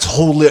yeah,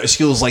 totally.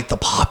 She was like the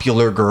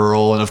popular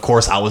girl, and of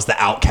course I was the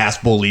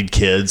outcast bullied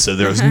kid, so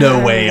there was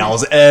no way I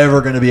was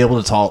ever going to be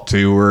able to talk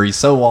to her,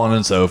 so on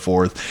and so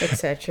forth.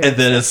 Etc. And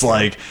then it's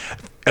like,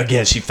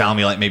 again, she found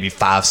me like maybe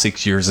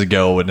 5-6 years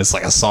ago, and it's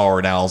like I saw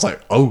her now. I was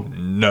like, oh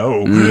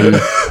no.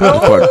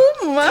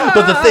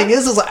 But the thing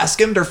is I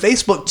skimmed her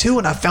Facebook too,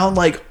 and I found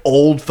like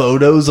old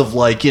photos of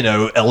like,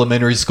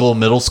 elementary school,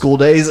 middle school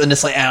days, and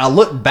it's like, and I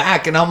looked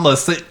back and and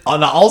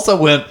I also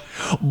went,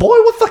 boy,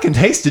 what fucking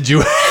taste did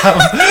you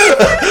have?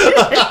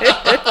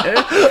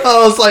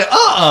 I was like,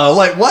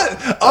 like what?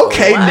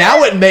 Okay,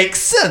 now it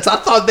makes sense. I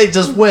thought they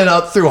just went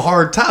up through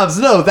hard times.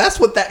 No, that's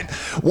what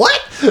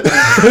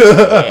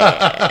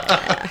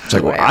It's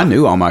like, well, I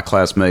knew all my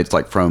classmates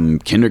like from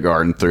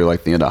kindergarten through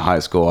like the end of high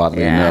school,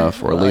 oddly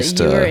enough, or at least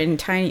you were in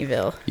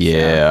Tinyville.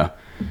 Yeah. So.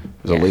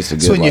 It was at least a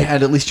good. So when you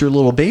had at least your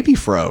little baby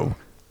fro.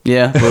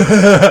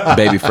 Yeah,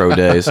 baby fro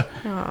days.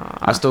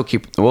 I still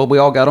keep. Well, we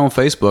all got on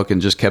Facebook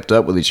and just kept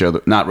up with each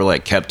other. Not really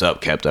like kept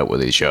up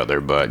with each other,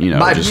 but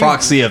by just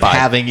proxy of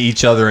having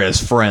each other as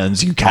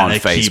friends, you kind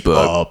of keep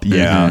up.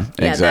 Yeah,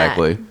 mm-hmm.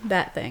 Exactly.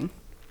 That thing.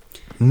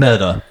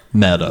 Meta.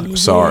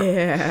 Sorry,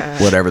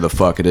 whatever the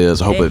fuck it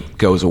is. I hope it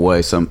goes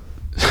away soon.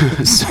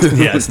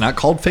 Yeah, it's not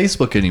called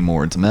Facebook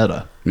anymore. It's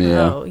Meta.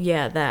 Yeah. Oh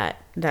yeah,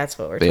 that's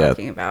what we're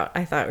talking about.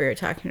 I thought we were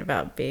talking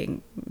about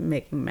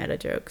making meta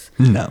jokes.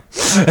 No.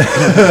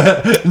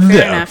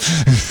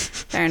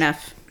 Fair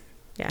enough.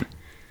 Yeah.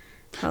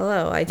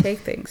 Hello, I take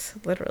things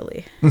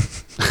literally.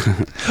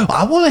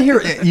 I want to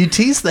hear you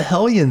tease the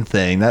Hellion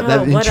thing. That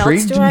intrigued what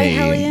else do me.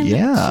 Hellion?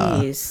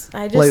 Yeah. Jeez.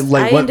 I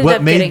ended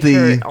up getting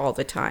hurt all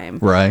the time.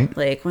 Right.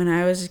 Like when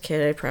I was a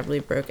kid, I probably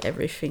broke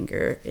every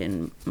finger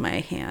in my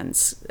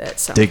hands at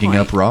some digging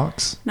point. up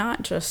rocks?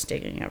 Not just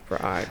digging up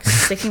rocks.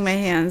 Sticking my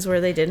hands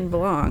where they didn't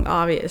belong,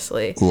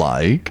 obviously.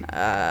 Like?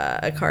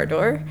 A car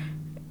door.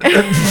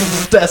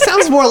 That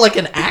sounds more like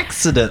an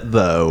accident,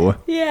 though.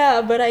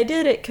 Yeah, but I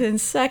did it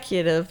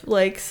consecutive,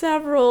 like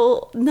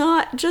several,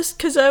 not just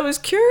because I was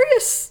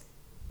curious.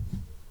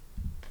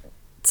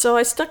 So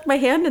I stuck my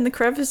hand in the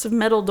crevice of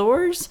metal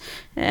doors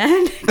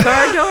and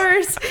car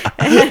doors,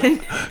 and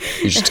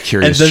you're just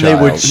curious. And then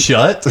they would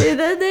shut. And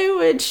then they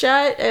would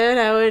shut, and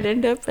I would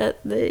end up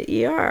at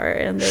the ER,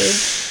 and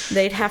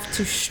they'd have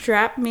to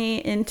strap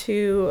me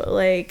into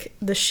like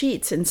the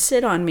sheets and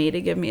sit on me to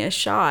give me a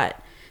shot.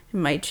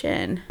 My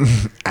chin.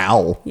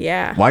 Ow.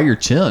 Yeah. Why your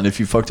chin if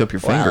you fucked up your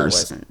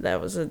fingers?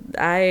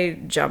 I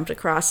jumped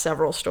across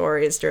several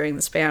stories during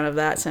the span of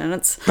that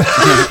sentence.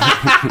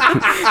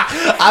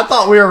 I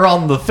thought we were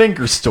on the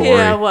finger story.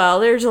 Yeah,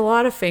 well, there's a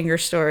lot of finger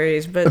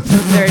stories, but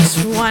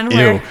there's one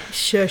where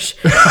shush.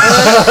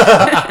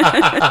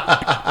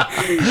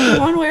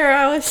 One where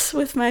I was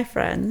with my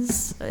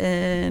friends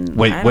and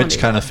wait, which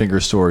kind of finger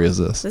story is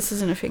this? This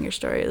isn't a finger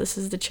story. This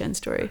is the chin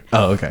story.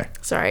 Oh, okay.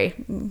 Sorry.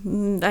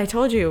 I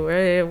told you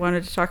I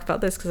wanted to talk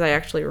about this because I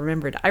actually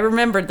remembered. I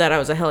remembered that I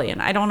was a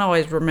Hellion. I don't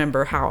always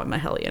remember how I'm a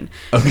Hellion.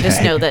 Okay. I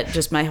just know that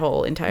just my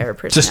whole entire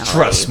personality just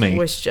trust me.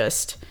 Was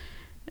just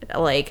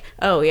like,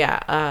 oh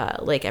yeah,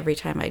 like every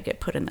time I'd get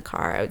put in the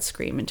car, I would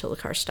scream until the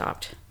car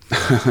stopped.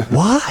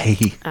 Why?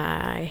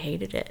 I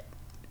hated it.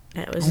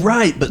 That was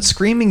right, but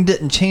screaming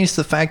didn't change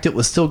the fact it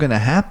was still going to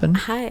happen.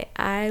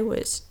 I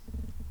was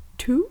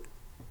 2.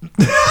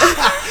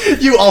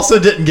 You also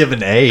didn't give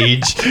an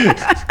age.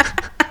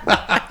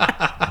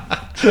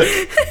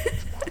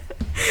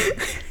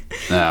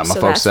 My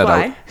folks said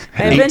why.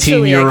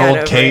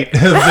 18-year-old Kate.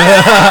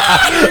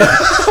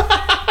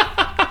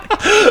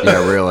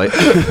 Yeah, really.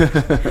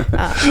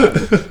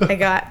 I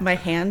got my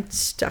hand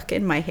stuck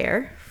in my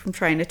hair from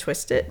trying to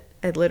twist it.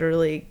 I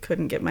literally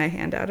couldn't get my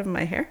hand out of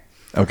my hair.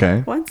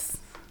 Okay. Once.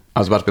 I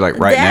was about to be like,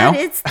 right Dad, now?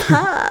 it's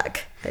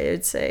tuck. I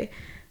would say.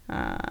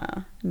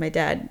 My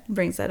dad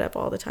brings that up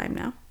all the time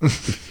now.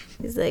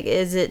 He's like,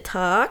 is it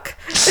tuck?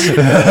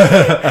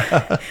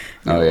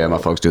 Oh, yeah, my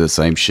folks do the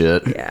same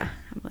shit. Yeah.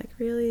 I'm like,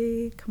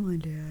 really? Come on,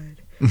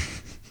 Dad.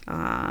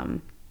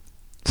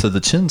 So the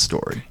chin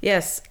story.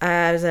 Yes.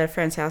 I was at a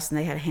friend's house and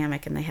they had a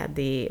hammock and they had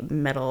the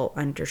metal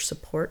under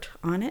support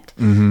on it.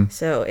 Mm-hmm.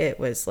 So it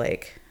was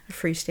like a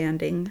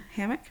freestanding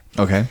hammock.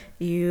 Okay.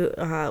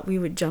 We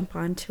would jump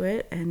onto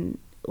it and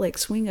like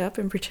swing up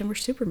and pretend we're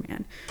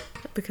Superman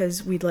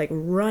because we'd like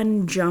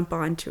jump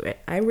onto it.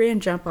 I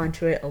jump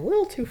onto it a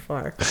little too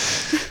far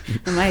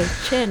and my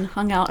chin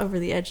hung out over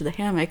the edge of the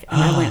hammock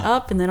and I went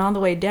up and then on the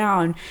way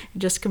down,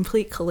 just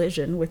complete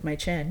collision with my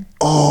chin.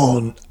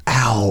 Oh,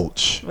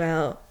 ouch.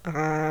 Well,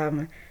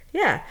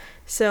 yeah.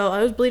 So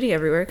I was bleeding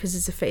everywhere because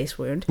it's a face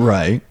wound.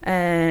 Right.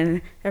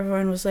 And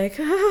everyone was like,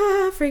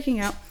 freaking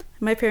out.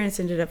 My parents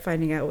ended up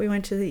finding out. We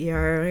went to the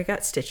ER. I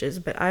got stitches,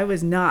 but I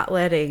was not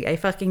letting a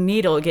fucking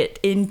needle get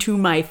into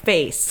my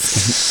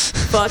face.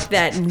 Fuck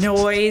that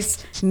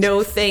noise.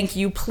 No, thank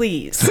you,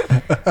 please.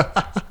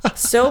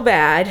 So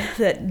bad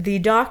that the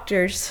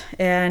doctors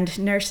and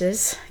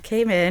nurses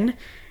came in,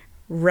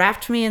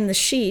 wrapped me in the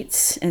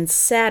sheets, and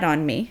sat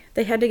on me.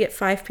 They had to get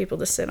 5 people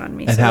to sit on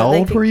me. And how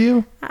old were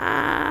you?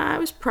 I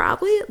was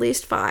probably at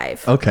least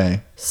 5.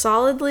 Okay.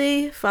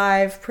 Solidly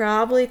 5,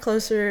 probably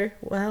closer.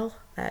 Well,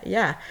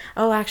 yeah.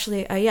 Oh,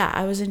 actually, yeah,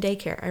 I was in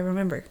daycare. I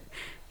remember.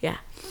 Yeah.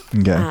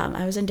 Okay.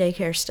 I was in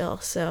daycare still,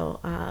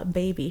 so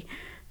baby.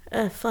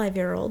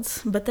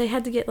 5-year-olds, but they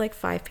had to get like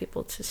 5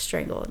 people to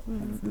strangle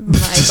my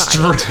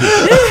body.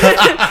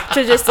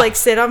 To just like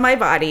sit on my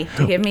body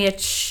to give me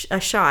a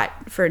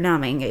shot for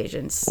numbing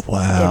agents in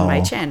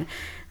my chin.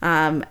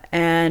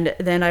 And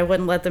then I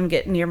wouldn't let them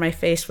get near my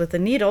face with a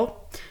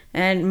needle,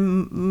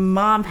 and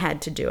mom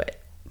had to do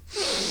it.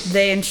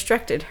 They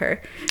instructed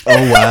her.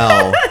 Oh,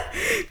 wow.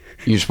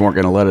 You just weren't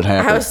going to let it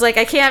happen. I was like,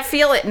 I can't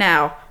feel it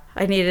now.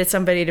 I needed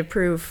somebody to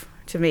prove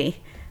to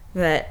me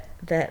that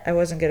I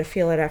wasn't going to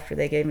feel it after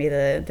they gave me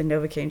the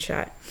Novocaine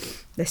shot.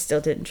 I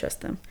still didn't trust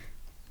them.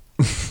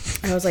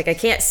 I was like, I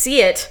can't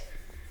see it,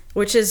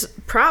 which is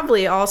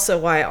probably also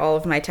why all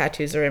of my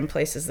tattoos are in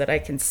places that I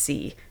can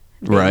see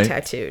being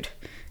tattooed.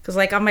 Because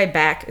like on my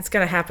back, it's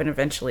going to happen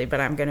eventually,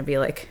 but I'm going to be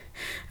like,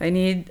 I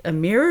need a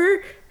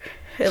mirror.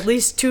 At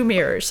least 2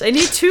 mirrors. I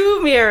need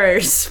 2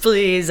 mirrors,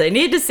 please. I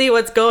need to see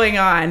what's going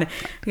on.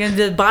 And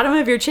the bottom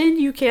of your chin,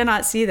 you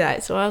cannot see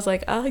that. So I was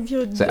like, I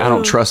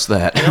don't trust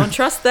that. I don't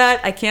trust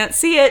that. I can't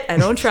see it. I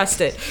don't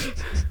trust it.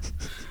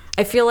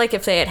 I feel like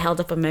if they had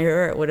held up a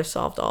mirror, it would have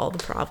solved all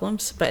the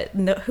problems. But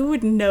no, who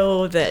would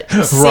know that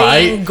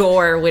seeing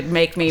gore would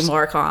make me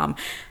more calm?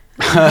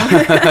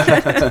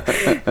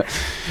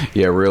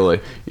 Yeah,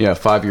 really. Yeah,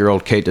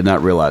 5-year-old Kate did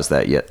not realize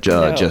that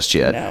just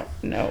yet.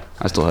 No.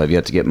 I still have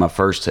yet to get my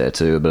first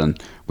tattoo,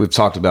 but we've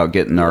talked about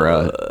getting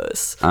our.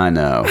 I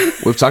know.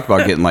 We've talked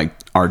about getting like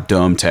our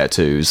dumb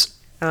tattoos.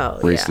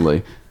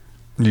 Recently.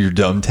 Your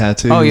dumb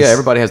tattoos? Oh yeah,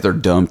 everybody has their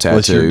dumb tattoo.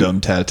 What's your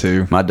dumb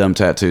tattoo? My dumb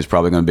tattoo is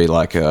probably going to be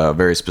like a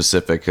very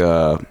specific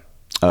shot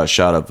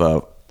of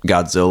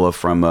Godzilla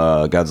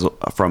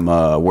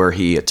from where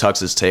he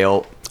tucks his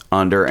tail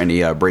under and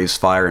he breathes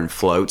fire and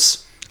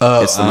floats.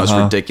 It's the most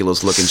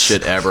ridiculous looking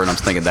shit ever, and I'm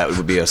thinking that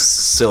would be a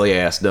silly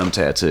ass dumb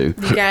tattoo.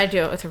 You gotta do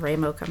it with a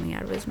rainbow coming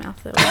out of his mouth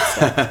though.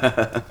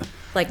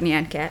 Like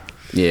Nyan Cat.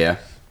 Yeah.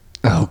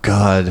 Oh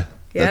God.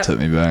 Yep. That took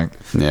me back.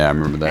 Yeah, I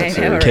remember that I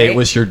too. know, right? Kate,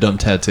 what's your dumb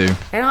tattoo?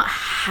 I don't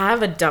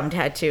have a dumb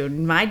tattoo.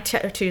 My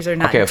tattoos are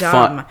not Okay,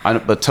 dumb.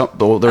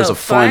 There's a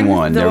fun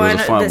one. There was a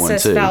fun one that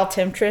says too. Val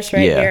Temptress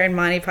right here in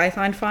Monty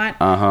Python font.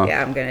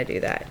 Yeah, I'm gonna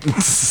do that.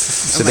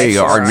 So there you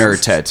go. Our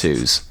nerd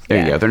tattoos.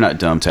 There you go. They're not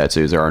dumb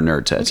tattoos. They're our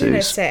nerd tattoos. I was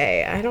gonna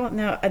say, I don't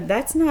know.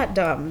 That's not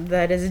dumb.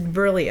 That is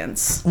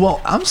brilliance.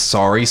 Well, I'm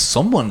sorry.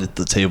 Someone at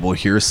the table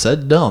here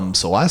said dumb,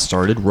 so I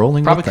started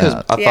rolling Probably with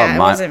that. because I thought It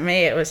wasn't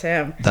me. It was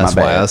him. That's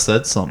My why bad. I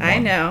said someone. I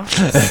know.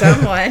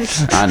 Someone.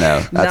 I know.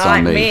 That's Not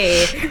on me.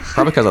 me.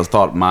 Probably because I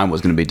thought mine was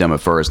going to be dumb at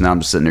first. Now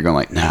I'm just sitting there going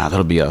like, nah,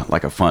 that'll be a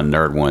fun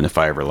nerd one if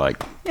I ever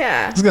like.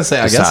 Yeah. I was gonna say,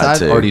 I guess Decide I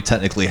to. already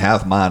technically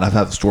have mine. I've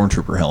had the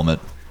Stormtrooper helmet.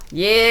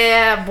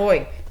 Yeah,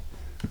 boy.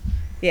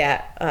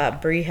 Yeah,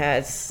 Bree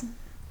has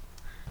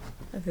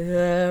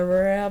the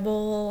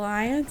Rebel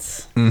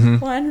Alliance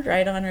one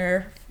right on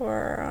her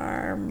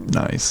forearm,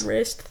 Nice.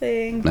 wrist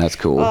thing. That's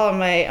cool.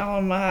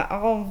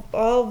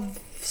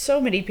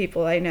 So many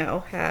people I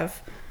know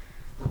have.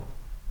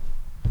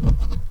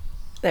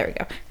 There we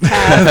go.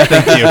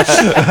 Thank you.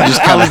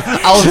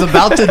 I was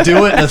about to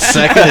do it in a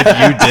second if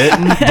you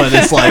didn't, but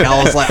it's like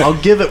I was like,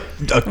 I'll give it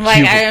a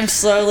Like I am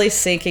slowly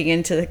sinking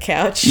into the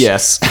couch.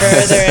 Yes.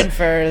 Further and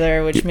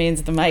further, which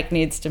means the mic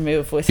needs to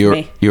move with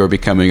me. You are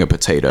becoming a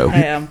potato.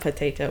 I am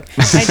potato.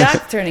 My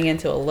dog's turning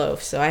into a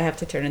loaf, so I have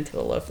to turn into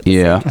a loaf at the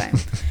same time.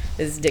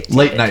 It's dictated.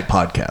 late night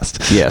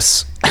podcast.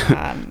 Yes.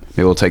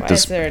 Maybe we'll take Why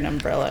this. is there an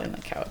umbrella in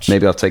the couch?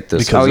 Maybe I'll take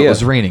this. Because it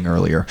was raining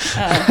earlier.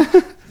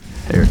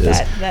 There it is.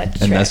 That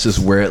And that's just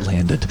where it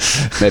landed.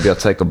 Maybe I'll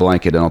take a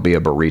blanket and I'll be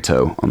a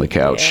burrito on the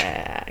couch.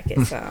 Yeah,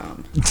 get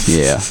some.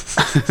 Yeah.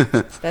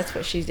 That's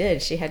what she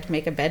did. She had to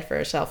make a bed for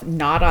herself,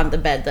 not on the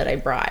bed that I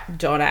brought.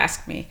 Don't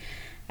ask me.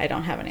 I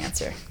don't have an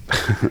answer.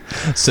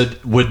 So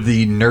would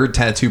the nerd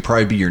tattoo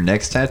probably be your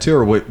next tattoo,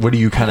 or what are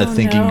you kind of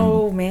thinking?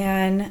 Oh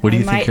man. What do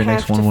you think your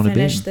next one want to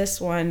be? Finish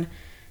this one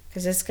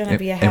because it's going to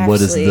be a half And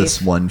what is sleeve.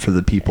 this one for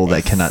the people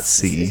that cannot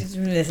see?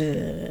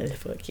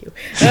 Fuck you.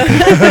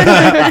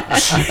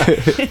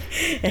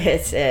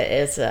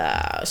 It's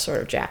a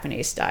sort of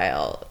Japanese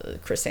style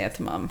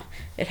chrysanthemum.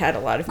 It had a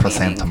lot of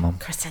meaning.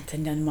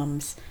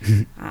 Chrysanthemums.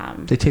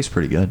 They taste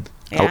pretty good.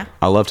 Yeah.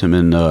 I loved him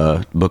in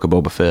Book of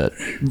Boba Fett.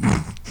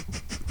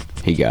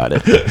 He got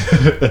it.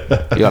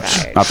 I'll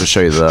have to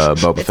show you the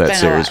Boba Fett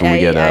series when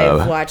we get.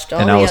 I've watched all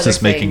And the I was other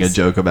just making a things.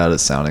 joke about it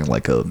sounding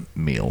like a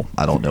meal.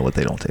 I don't know what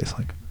they don't taste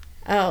like.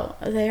 Oh,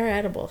 they are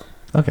edible.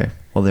 Okay.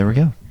 Well, there we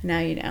go. Now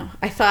you know.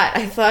 I thought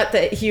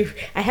that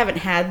I haven't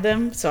had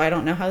them, so I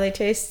don't know how they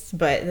taste,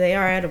 but they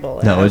are edible.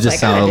 And I No, it was just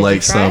sounded "Did you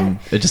like try some.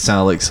 It just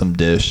sounded like some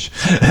dish.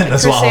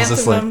 That's why I was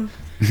just like,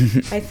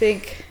 Chrysanthemum, I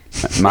think.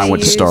 Mine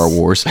went to Star use-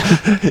 Wars.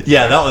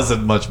 yeah, that was a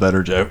much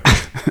better joke.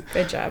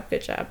 Good job.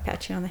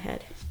 Pat you on the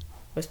head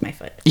with my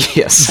foot.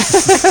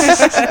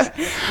 Yes.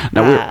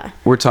 Now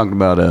we're talking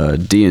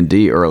about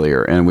D&D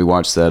earlier, and we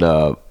watched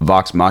that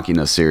Vox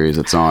Machina series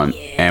that's on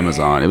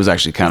Amazon. It was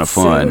actually kind of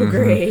fun. So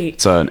great.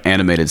 It's an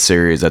animated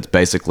series that's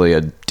basically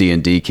a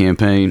D&D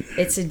campaign.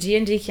 It's a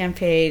D&D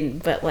campaign,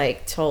 but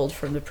like told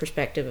from the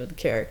perspective of the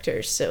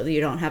characters, so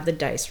you don't have the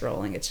dice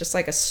rolling. It's just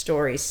like a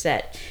story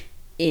set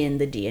in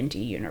the D&D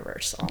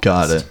universe. Almost.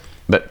 Got it.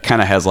 But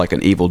kind of has like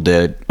an Evil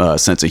Dead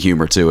sense of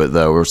humor to it,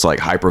 though, where it's like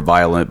hyper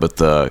violent, but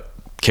the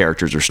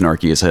characters are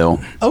snarky as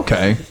hell.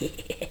 Okay.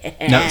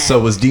 Now, so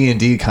was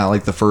D&D kind of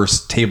like the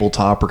first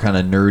tabletop or kind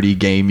of nerdy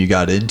game you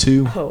got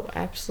into? Oh,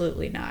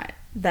 absolutely not.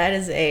 That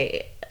is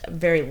a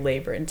very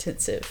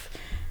labor-intensive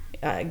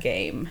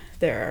game.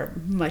 There are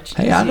much.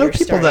 Hey, I know easier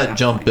people starting that off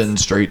jump in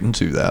points. straight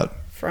into that.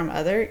 From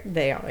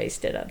they always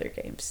did other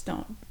games.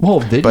 Don't. Well,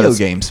 But video it's-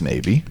 games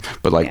maybe.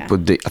 But like Yeah.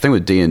 I think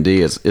with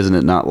D&D, isn't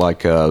it not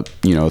like a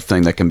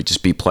thing that can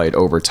just be played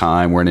over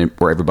time,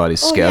 where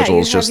everybody's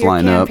schedules you just have your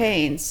line up?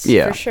 campaigns,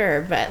 Yeah. for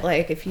sure. But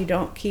like, if you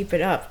don't keep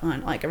it up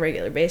on like a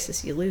regular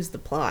basis, you lose the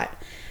plot.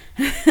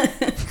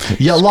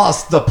 You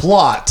lost the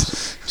plot.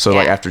 So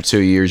like Yeah. after 2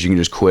 years, you can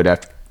just quit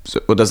after.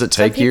 So, well, does it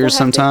Some take people years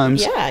have to-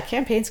 sometimes? yeah,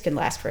 campaigns can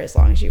last for as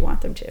long as you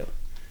want them to.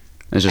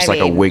 It's just I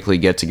like a mean, weekly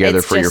get together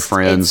It's for your just-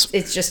 friends.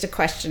 It's just a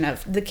question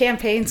of the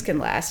campaigns can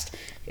last.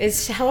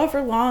 It's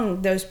however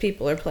long those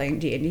people are playing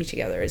D&D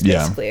together is Yeah.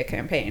 basically a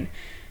campaign.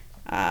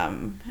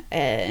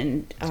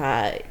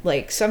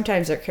 Like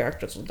sometimes their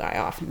characters will die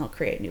off and they'll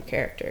create new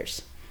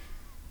characters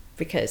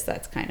because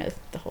that's kind of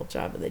the whole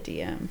job of the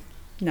DM.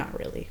 Not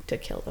really to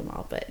kill them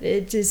all, but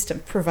it is to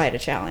provide a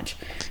challenge.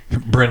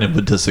 Brendan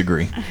would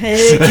disagree.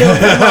 Kill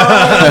them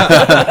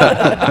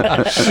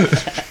all.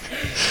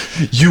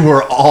 You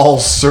are all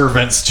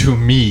servants to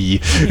me.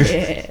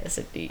 Yes,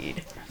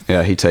 indeed.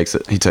 Yeah, he takes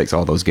it. He takes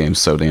all those games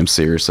so damn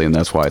seriously, and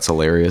that's why it's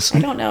hilarious. I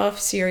don't know if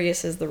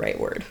serious is the right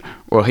word.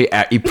 Well, he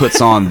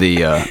puts on the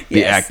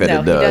Yes, act that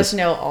no, it does. He does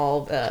know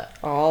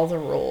all the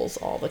rules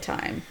all the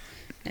time,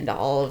 and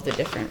all of the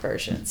different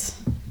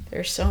versions.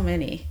 There's so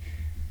many.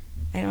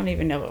 I don't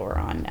even know what we're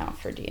on now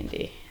for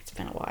D&D. It's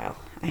been a while.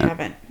 I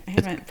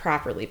haven't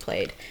properly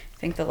played. I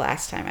think the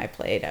last time I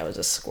played, I was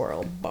a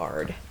squirrel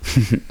bard.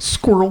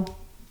 Squirrel.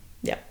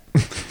 Yep.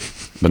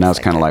 But now it's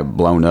kind of like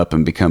blown up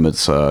and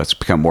it's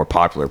become more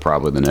popular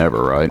probably than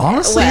ever, right?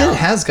 Honestly, Well- it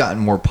has gotten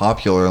more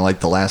popular in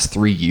like the last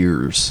 3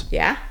 years.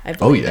 Yeah, I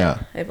believe yeah.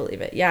 it. I believe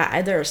it.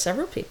 Yeah, there are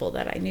several people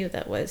that I knew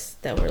that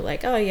were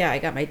like, oh yeah, I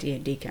got my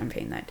D&D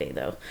campaign that day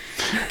though.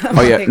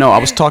 Oh yeah, no, I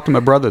was talking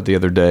to my brother the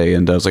other day,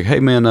 and I was like, "Hey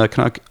man,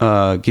 can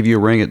I give you a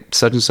ring at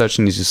such and such?"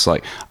 And he's just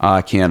like,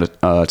 "I can't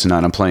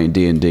tonight. I'm playing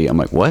D&D." I'm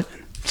like, "What?"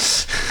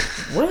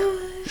 What?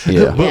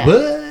 Yeah. Yeah.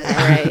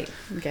 All right.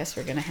 I guess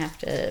we're gonna have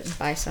to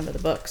buy some of the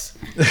books.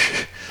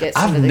 Get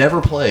some I've of the-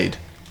 never played.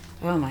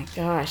 Oh my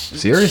gosh! you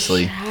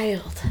Seriously?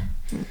 child.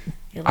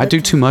 You I let do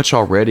them- too much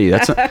already.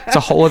 It's a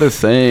whole other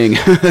thing.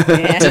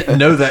 Yeah.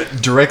 No,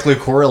 that directly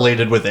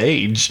correlated with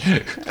age.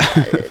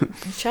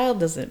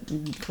 Child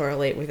doesn't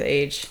correlate with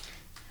age.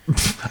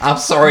 I'm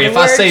sorry if The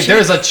I word say ch-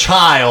 there's a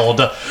child.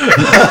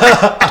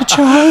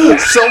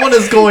 Someone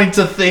is going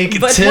to think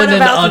But 10 what and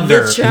about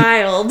under. the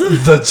child?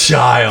 The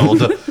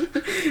child.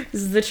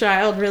 Is the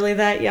child really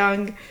that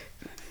young?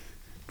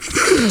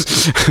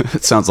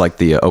 It sounds like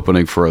the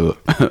opening for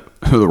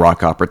the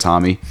rock opera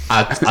Tommy.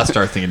 I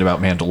start thinking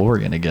about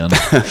Mandalorian again.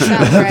 Sounds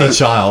The right.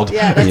 child.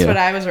 Yeah, that's Yeah. what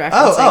I was referencing.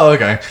 Oh,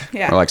 okay.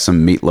 Yeah. Or like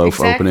some meatloaf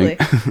exactly.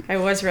 opening. I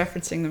was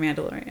referencing The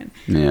Mandalorian.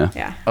 Yeah.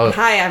 Yeah. Oh.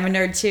 Hi, I'm a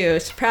nerd too.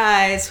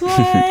 Surprise! What?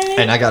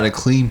 And I got a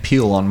clean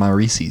peel on my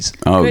Reese's.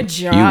 Oh, Good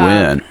job. you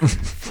win.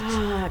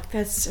 Fuck,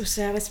 that's so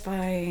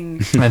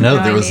satisfying. I know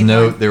Now there I was need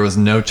one. there was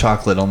no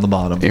chocolate on the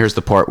bottom. Here's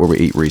the part where we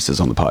eat Reese's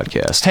on the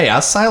podcast. Hey, I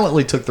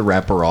silently took the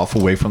wrapper off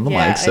away from the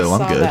Yeah, mic, so I I'm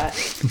saw good. that.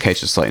 Kate's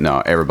just like,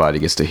 no, everybody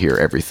gets to hear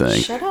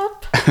everything. Shut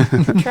up.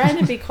 I'm trying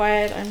to be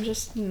quiet. I'm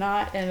just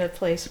not in a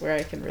place where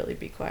I can really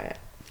be quiet.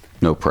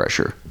 No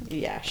pressure.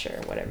 Yeah, sure.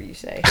 Whatever you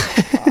say,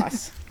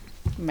 boss.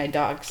 My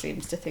dog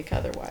seems to think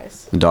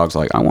otherwise. The dog's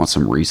like, I want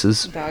some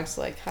Reese's. The dog's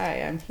like,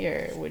 hi, I'm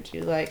here. Would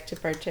you like to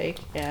partake?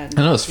 And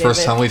I know it's the give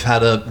first it- time we've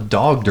had a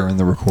dog during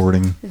the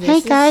recording. This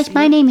Hey guys, is-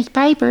 my name is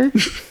Piper.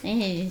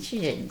 She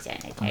didn't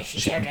sound like that. She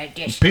sounded like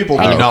this. People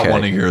do not Okay.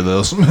 want to hear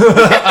this.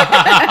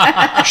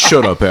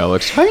 Shut up,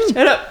 Alex.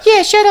 Shut up.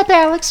 Yeah, shut up,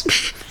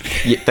 Alex.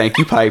 Yeah, thank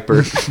you,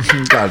 Piper.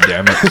 God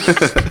damn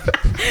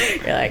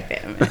it. You're like,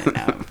 damn it.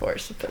 Now I'm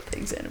forced to put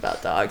things in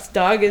about dogs.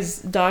 Dog is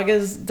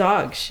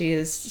dog.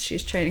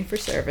 She's training for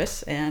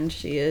service, and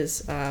she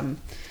is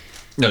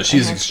No,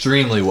 she's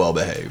extremely well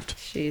behaved.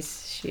 she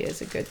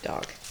is a good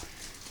dog.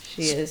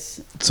 She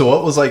is So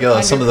what was like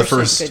some of the 100%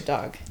 first good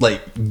dog.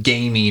 like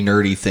gamey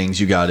nerdy things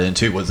you got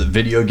into? Was it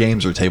video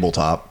games or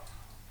tabletop?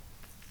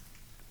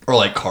 or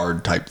like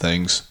card type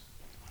things.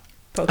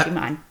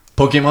 Pokemon.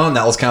 Pokemon,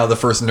 that was kind of the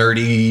first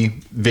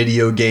nerdy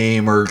video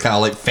game or kind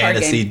of like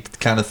fantasy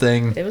kind of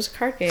thing. It was a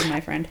card game, my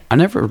friend. I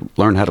never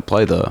learned how to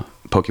play the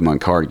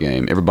Pokemon card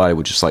game. Everybody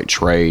would just like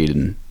trade,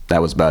 and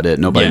that was about it.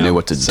 Nobody knew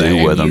what to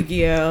do with them.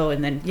 Yu-Gi-Oh!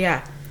 And then,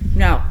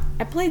 no,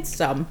 I played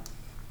some,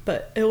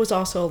 but it was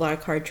also a lot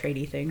of card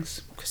tradey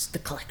things because the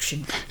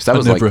collection. So that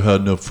was like,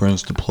 had enough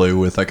friends to play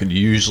with. I could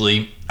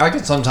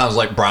sometimes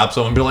like bribe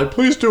someone and be like,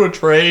 please do a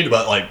trade,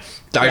 but like,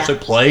 to actually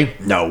play?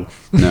 No.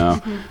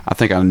 I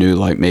think I knew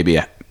like maybe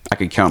I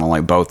could count on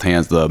like both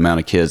hands the amount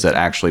of kids that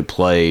actually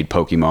played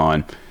Pokemon,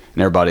 and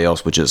everybody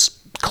else would just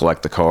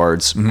collect the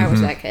cards. I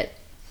was that kid.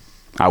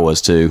 I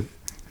was too.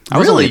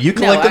 You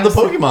collected the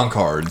Pokemon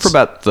cards? For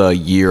about the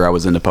year I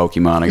was into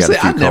Pokemon, I got a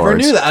few cards. I never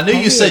knew that. I knew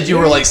you said you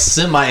were like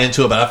semi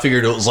into it, but I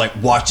figured it was like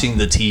watching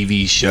the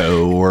TV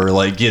show or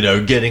like,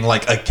 getting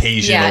like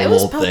occasional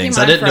little things.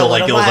 I didn't know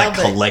like it was like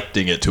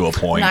collecting it to a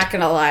point. Not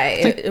gonna lie,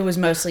 it was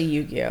mostly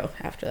Yu-Gi-Oh!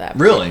 After that.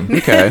 Really?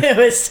 Okay. It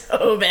was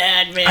so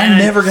bad, man. I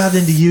never got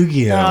into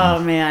Yu-Gi-Oh! Oh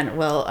man,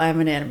 well I'm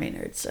an anime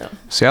nerd, so.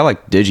 See, I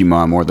like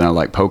Digimon more than I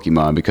like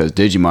Pokemon because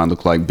Digimon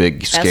looked like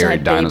big, scary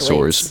had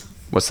dinosaurs. Beyblades.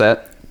 What's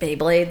that?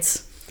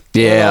 Beyblades.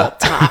 Yeah. Little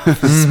top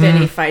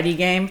spinny fighty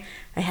game.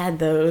 I had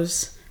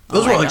those.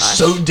 Those were like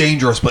so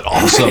dangerous but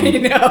awesome. I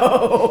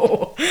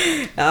know.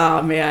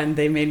 Oh man,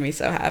 they made me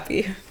so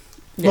happy.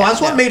 Well, that's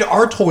what made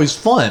our toys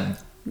fun.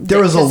 There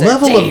was a Because of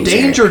level of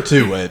danger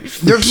to it.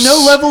 There's no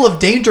level of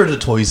danger to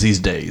toys these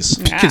days.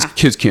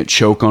 Kids can't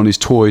choke on these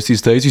toys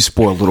these days. You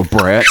spoiled little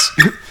brats.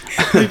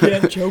 You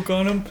can't choke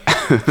on them.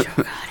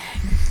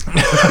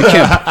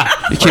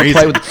 You can't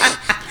play with.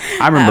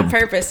 I remember. On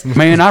purpose.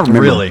 Man, I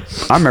remember. Really?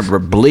 I remember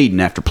bleeding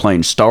after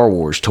playing Star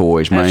Wars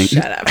toys, man.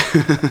 Shut up.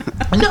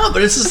 No,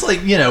 but it's just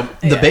like,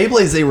 the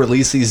Beyblades they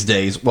release these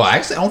days. Well,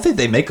 actually, I don't think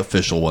they make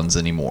official ones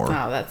anymore.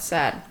 Oh, that's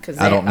sad. Because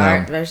I don't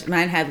know.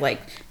 Mine had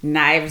like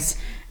knives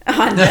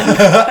on them,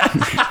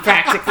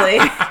 practically.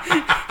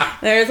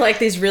 There's like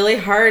these really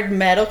hard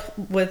metal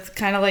with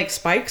kind of like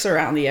spikes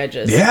around the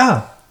edges.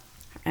 Yeah.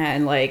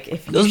 And like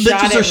if you Those shot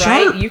bitches it are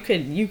right, sharp.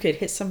 you could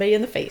hit somebody in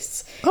the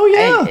face. Oh,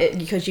 yeah.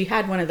 Because you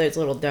had one of those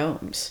little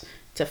domes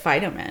to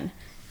fight them in.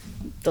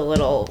 The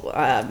little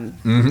and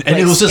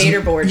it was just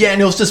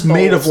and it was just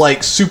made of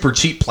like super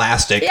cheap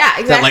plastic. Yeah,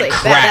 exactly. That like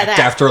cracked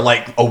after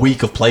like a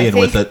week of playing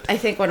with it. I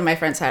think one of my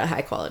friends had a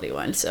high quality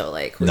one, so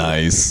like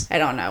nice. I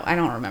don't know. I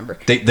don't remember.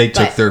 They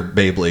took their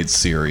Beyblades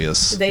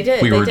serious. They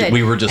did. We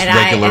were just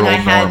regular old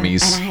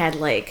normies. And I had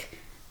like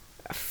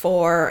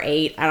 4 or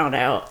 8, I don't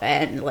know,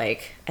 and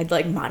like I'd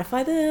like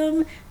modify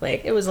them.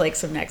 Like it was like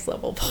some next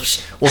level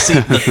bullshit. Well, see,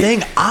 the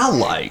thing I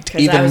liked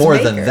 'Cause I even was more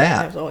a than maker.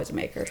 that. I was always a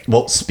maker.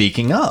 Well,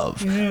 speaking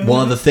of,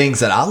 one of the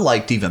things that I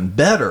liked even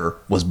better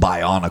was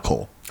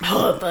Bionicle.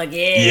 Oh, fuck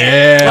yeah!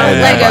 Yeah.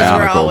 Well, Legos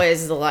were Bionicle.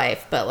 always the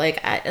life, but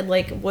like,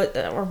 what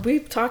are we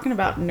talking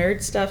about?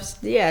 Nerd stuff?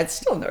 Yeah, it's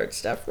still nerd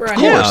stuff. We're on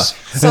Yeah. a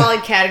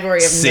solid category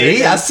of See,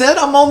 nerd. I said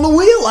I'm on the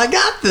wheel. I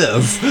got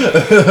this.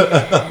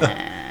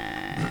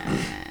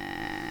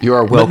 You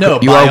are But welcome. no,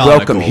 You are Bionicle.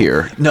 welcome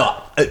here. No,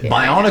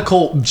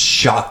 Bionicle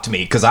shocked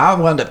me because I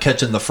wound up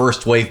catching the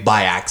first wave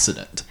by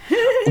accident.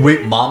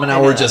 Mom and I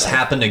were just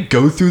happened to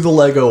go through the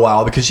Lego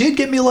aisle because she'd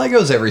get me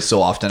Legos every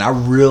so often. I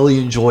really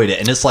enjoyed it,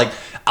 and it's like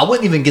I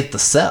wouldn't even get the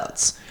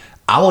sets.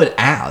 I would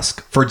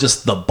ask for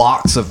just the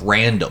box of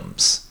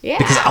randoms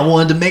because I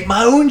wanted to make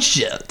my own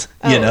shit.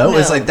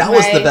 It's like that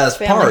was the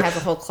best My part. family has a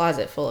whole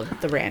closet full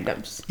of the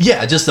randoms.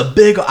 Yeah, just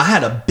I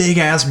had a big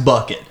ass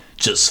bucket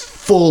just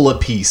full of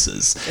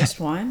pieces. Just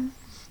one?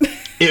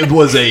 It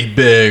was a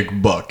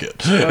big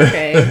bucket.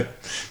 Okay.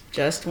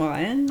 Just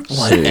one?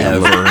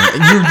 Whatever.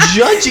 You're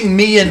judging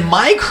me and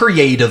my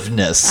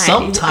creativeness.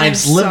 Sometimes I'm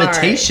sorry.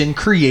 limitation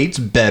creates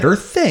better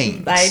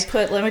things. I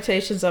put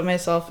limitations on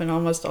myself in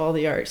almost all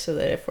the art so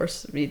that it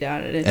forces me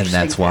down an interesting and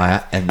that's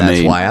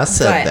path. why I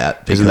said But-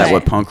 that. Isn't that Right.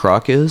 what punk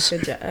rock is?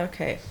 Good job.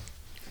 Okay.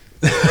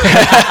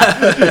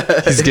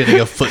 He's getting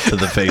a foot to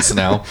the face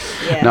now.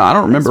 Yeah, No, I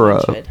don't that's remember.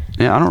 what it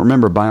should. I don't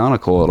remember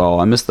Bionicle at all.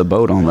 I missed the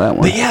boat on that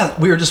one. But yeah,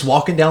 we were just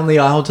walking down the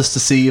aisle just to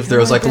see if there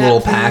was like a little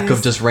pack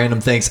of just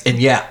random things. And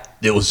yeah,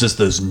 it was just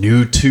those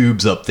new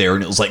tubes up there,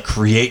 and it was like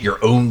create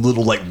your own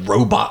little like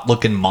robot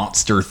looking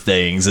monster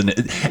things. And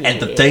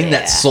the thing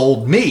that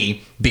sold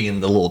me, being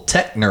the little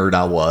tech nerd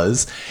I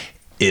was,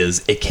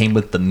 is it came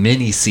with the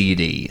mini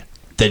CD.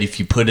 That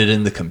if you put it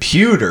in the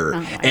computer,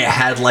 it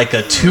had like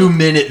a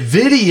 2-minute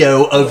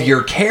video of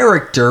your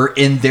character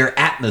in their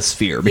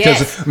atmosphere. Because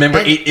Yes. remember,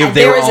 And they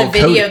there were was all a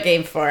video coded.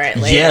 game for it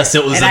later. Yes,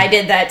 it was and a- I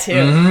did that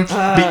too.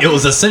 It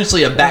was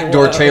essentially a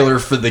backdoor Whoa. trailer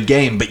for the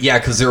game, but yeah,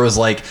 because there was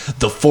like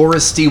the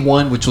foresty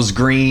one, which was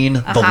green,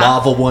 the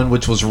lava one,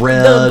 which was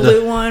red, The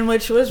blue one,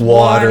 which was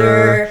water.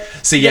 water.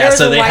 So yeah, There was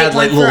so a they white had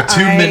like one little for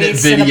 2-minute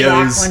ice and a black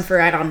videos. one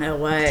for I don't know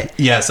what.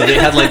 Yeah, so they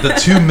had like the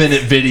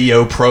 2-minute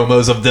video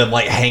promos of them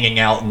like hanging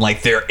out in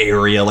like their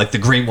area, like the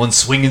green one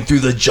swinging through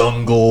the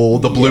jungle,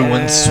 the blue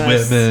one Yes.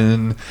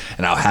 swimming,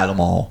 and I had them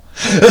all.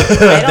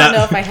 I don't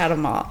know if I had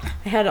them all.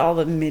 I had all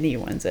the mini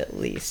ones at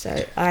least.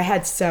 I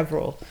had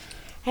several.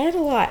 I had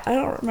a lot. I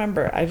don't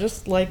remember. I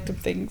just liked the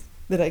things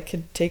that I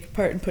could take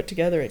apart and put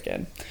together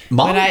again.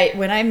 Mom?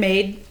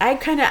 I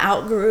kind of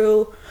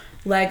outgrew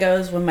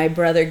Legos when my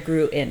brother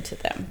grew into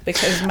them,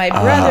 because my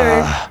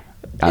brother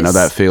I know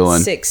that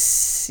feeling.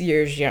 6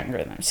 years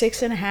younger than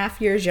 6.5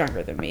 years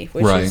younger than me,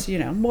 which Right. is,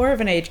 more of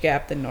an age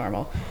gap than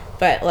normal.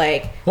 But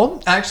like,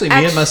 Well, actually,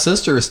 me and my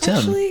sister is 10.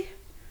 actually,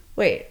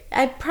 wait,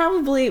 I'd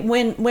probably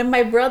when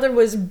my brother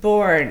was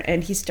born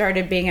and he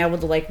started being able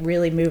to like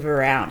really move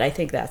around, I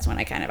think that's when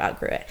I kind of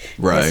outgrew it.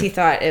 Right. Because he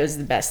thought it was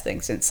the best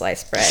thing since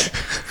sliced bread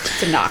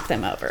to knock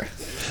them over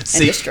and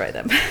See- destroy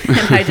them.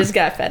 And I just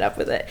got fed up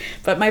with it.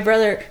 But my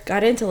brother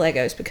got into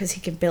Legos because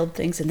he could build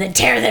things and then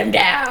tear them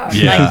down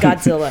Yeah. like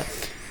Godzilla.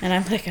 And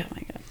I'm like, oh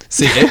my God.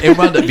 See, it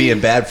wound up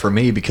being bad for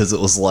me because it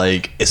was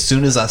like, as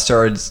soon as I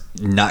started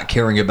not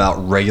caring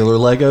about regular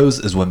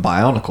Legos is when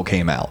Bionicle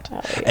came out.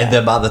 Oh, yeah. And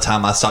then by the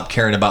time I stopped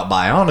caring about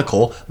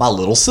Bionicle, my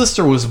little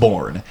sister was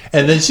born.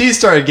 And then she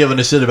started giving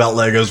a shit about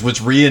Legos, which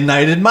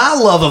reignited my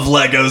love of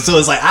Legos. So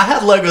it's like, I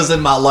had Legos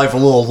in my life a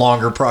little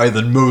longer probably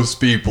than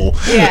most people.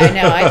 Yeah,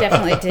 no, I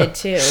definitely did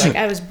too. Like,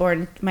 I was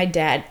born, my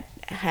dad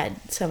had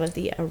some of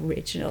the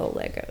original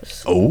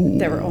Legos. Oh.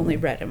 They were only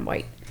red and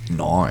white.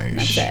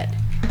 Nice. That's it.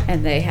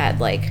 And they had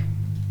like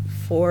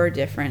 4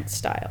 different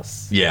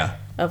styles Yeah.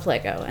 of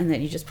Lego, and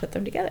then you just put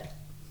them together.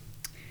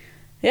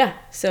 Yeah,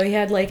 so he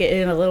had like it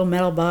in a little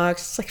metal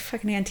box. It's like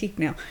fucking antique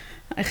now.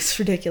 It's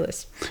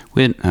ridiculous.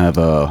 We didn't have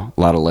a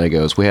lot of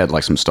Legos. We had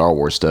like some Star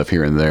Wars stuff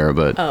here and there,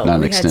 but Oh, not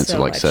an we had extensive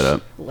so like much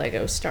setup.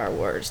 Lego Star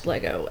Wars,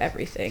 Lego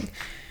everything.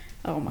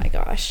 Oh my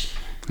gosh.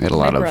 We had a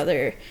lot my of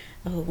brother,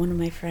 one of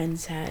my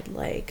friends had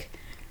like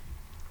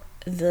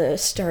the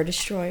Star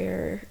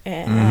Destroyer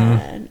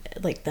and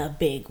like the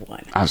big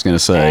one. I was gonna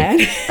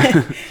say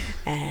And,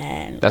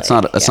 and that's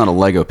like, not a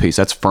Lego piece.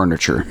 That's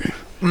furniture.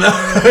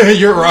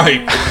 You're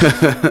right.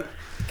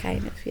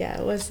 kind of, yeah.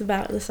 It was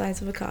about the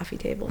size of a coffee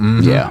table.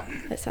 Yeah.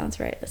 That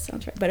sounds right.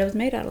 But it was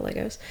made out of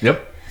Legos.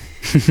 Yep.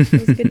 It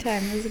was a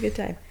good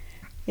time.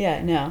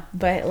 Yeah, no,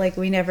 but like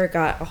we never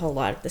got a whole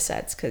lot of the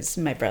sets because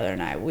my brother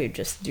and I, we'd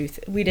just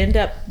we'd end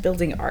up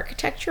building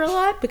architecture a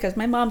lot because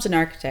my mom's an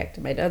architect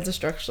and my dad's a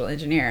structural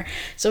engineer,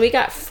 so we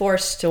got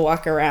forced to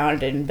walk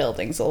around in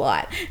buildings a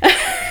lot.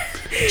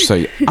 So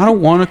I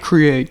don't want to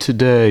create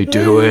today.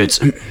 Do it.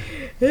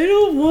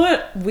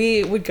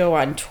 We would go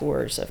on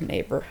tours of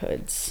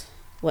neighborhoods,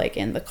 like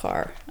in the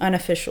car,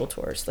 unofficial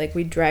tours. Like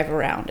we'd drive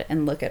around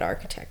and look at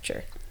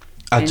architecture.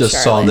 I in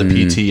just saw the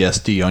Charlotte.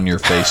 PTSD on your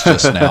face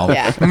just now.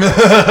 Yeah.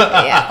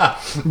 Yeah.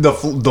 The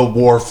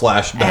war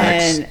flashbacks.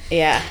 And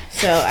yeah,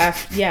 so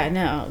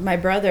my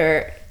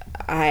brother,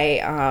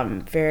 I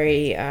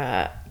very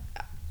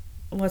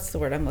what's the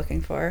word I'm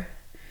looking for?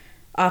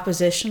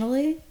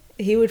 Oppositionally,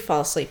 he would fall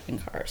asleep in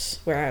cars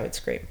where I would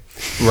scream.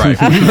 Right.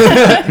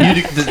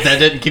 That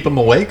didn't keep him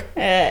awake?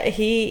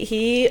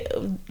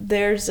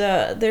 There's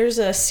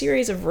a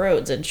series of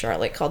roads in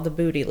Charlotte called the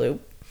Booty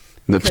Loop.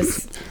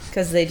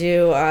 Because they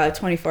do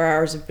 24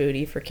 hours of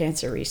booty for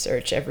cancer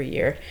research every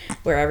year,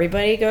 where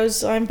everybody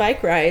goes on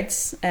bike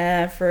rides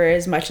for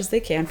as much as they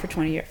can for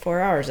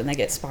 24 hours, and they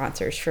get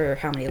sponsors for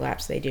how many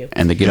laps they do.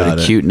 And they give it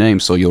a cute name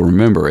so you'll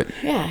remember it.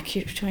 Yeah,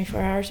 cute 24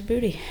 hours of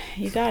booty.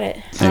 You got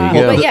it. There you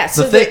go. But yeah,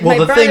 so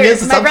my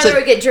brother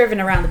would get driven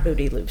around the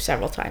booty loop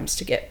several times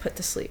to get put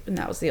to sleep, and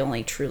that was the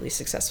only truly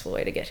successful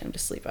way to get him to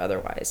sleep.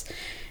 Otherwise,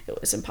 it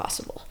was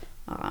impossible.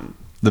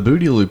 The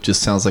Booty Loop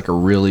just sounds like a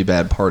really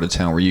bad part of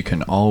town where you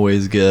can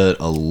always get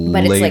a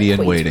lady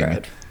in waiting.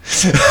 Road.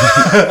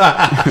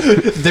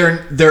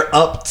 They're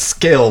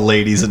upscale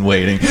ladies in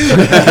waiting.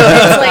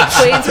 It's like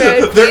Queens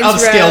Road, They're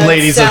Queens upscale Road,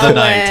 ladies of the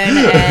night.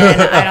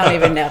 and I don't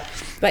even know.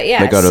 But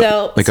yeah, They go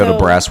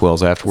to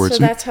Braswell's afterwards.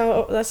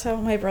 So that's how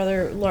my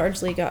brother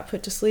largely got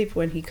put to sleep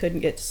when he couldn't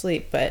get to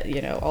sleep. But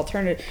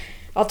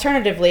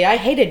alternatively, I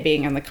hated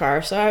being in the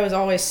car, so I was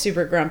always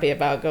super grumpy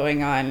about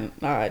going on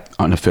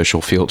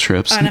Unofficial field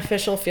trips.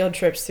 unofficial field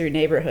trips through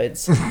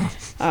neighborhoods.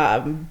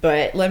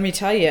 But let me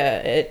tell you,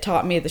 it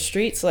taught me the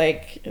streets.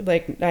 Like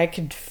I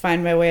could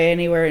find my way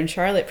anywhere in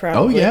Charlotte.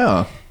 Probably. Oh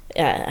yeah.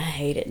 I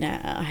hate it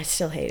now. I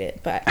still hate it,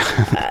 but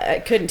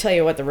I couldn't tell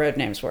you what the road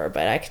names were,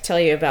 but I could tell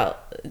you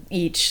about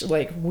each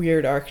like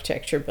weird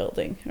architecture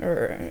building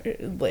or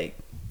like,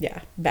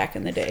 yeah, back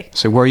in the day.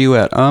 So where are you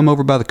at? I'm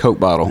over by the Coke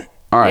bottle.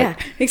 All right. Yeah,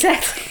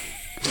 exactly.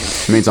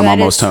 Means I'm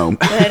almost home.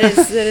 that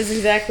is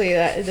exactly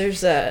that. There's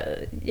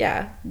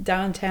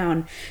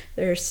downtown.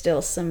 There's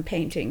still some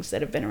paintings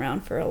that have been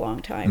around for a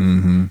long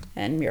time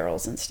and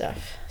murals and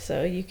stuff.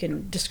 So you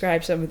can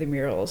describe some of the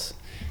murals.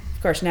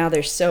 Of course, now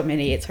there's so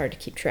many, it's hard to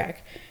keep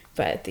track.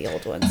 But the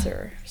old ones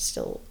are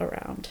still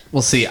around.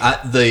 Well, see,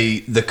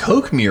 the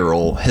Coke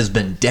mural has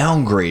been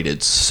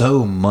downgraded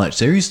so much.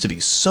 There used to be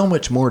so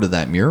much more to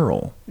that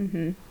mural.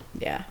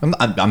 Yeah.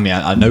 I mean,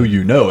 I know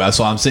you know. That's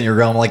why I'm sitting here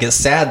going, like, it's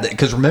sad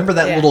because remember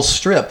that little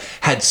strip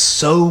had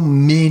so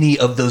many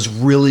of those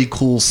really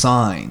cool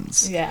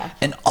signs. Yeah.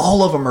 And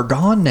all of them are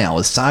gone now,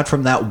 aside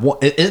from that one.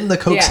 Isn't the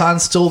Coke sign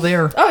still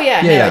there? Oh,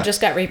 yeah. No, it just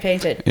got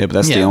repainted. Yeah, but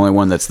that's the only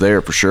one that's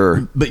there for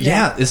sure. But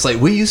yeah, it's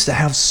like we used to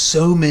have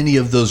so many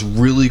of those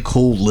really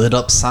cool lit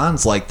up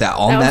signs like that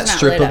on that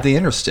strip of the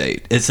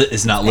interstate.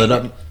 It's not lit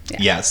up.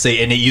 Yeah,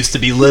 see, and it used to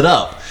be lit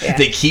up. Yeah.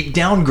 They keep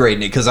downgrading it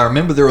because I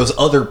remember there was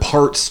other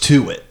parts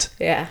to it.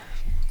 Yeah.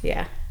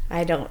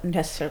 I don't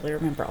necessarily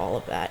remember all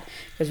of that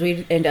because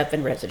we end up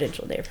in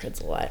residential neighborhoods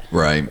a lot.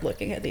 Right.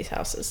 Looking at these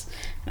houses.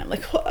 And I'm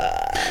like,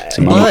 what?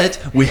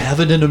 But we have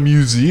it in a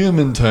museum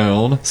in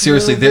town.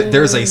 Seriously,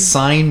 there's a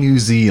sign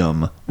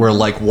museum where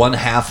like one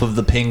half of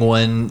the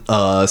penguin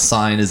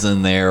sign is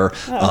in there.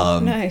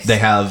 Nice. They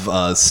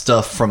have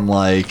stuff from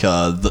like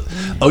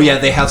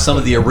they have some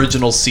of the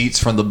original seats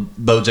from the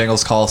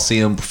Bojangles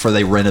Coliseum before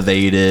they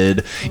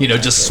renovated.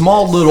 Just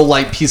small little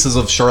like pieces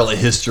of Charlotte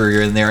history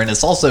are in there. And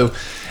it's also,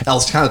 I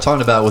was kind of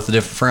talking about it with a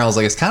different friend. I was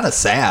like, it's kind of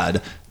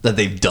sad that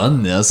they've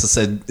done this. I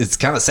said it's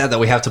kind of sad that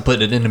we have to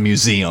put it in a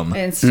museum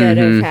instead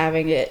of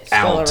having it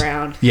still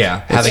around.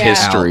 Yeah, It's having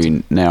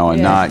history now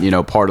and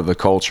not part of the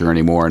culture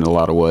anymore in a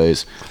lot of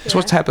ways. It's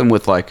what's happened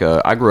with like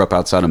I grew up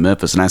outside of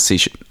Memphis and I see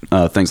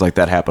things like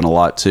that happen a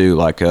lot too.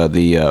 Like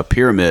the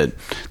pyramid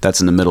that's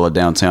in the middle of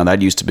downtown.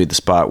 That used to be the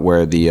spot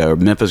where the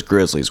Memphis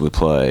Grizzlies would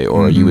play,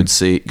 or you would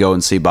go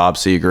and see Bob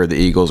Seger, the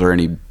Eagles, or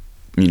any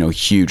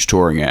huge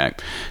touring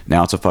act.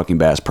 Now it's a fucking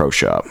Bass Pro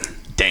Shop.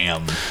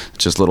 Damn.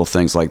 Just little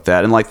things like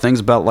that, and like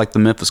things about like the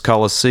Memphis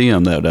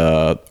Coliseum that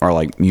are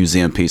like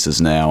museum pieces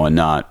now and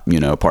not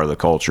part of the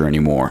culture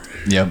anymore.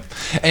 Yep.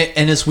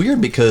 And it's weird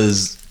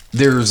because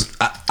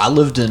I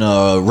lived in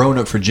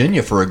Roanoke,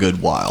 Virginia for a good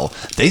while.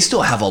 They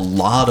still have a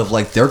lot of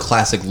like their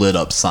classic lit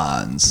up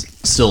signs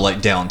still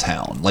like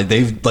downtown. Like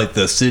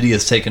the city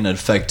has taken an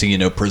effect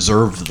to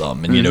preserve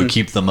them and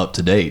keep them up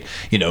to date.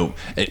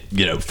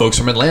 Folks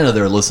from Atlanta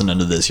that are listening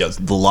to this,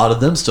 a lot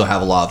of them still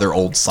have a lot of their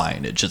old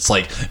signage. It's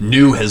like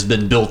new has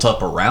been built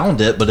up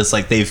around it, but it's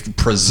like they've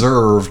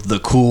preserved the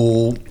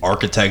cool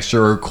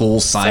architecture,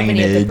 cool signage. So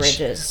many of the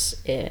bridges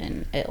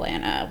in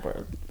Atlanta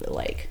were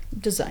like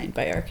designed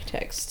by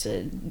architects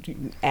to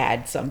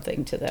add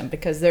something to them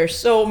because there's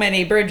so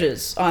many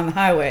bridges on the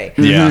highway.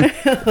 Yeah.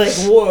 Like,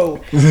 whoa,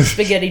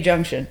 Spaghetti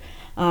Junction.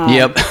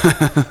 Yep.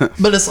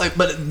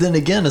 But then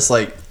again, it's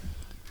like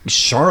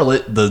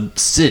Charlotte, the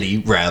city,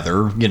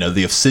 rather,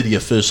 the city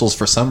officials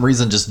for some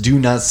reason just do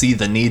not see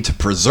the need to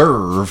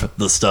preserve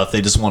the stuff.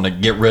 They just want to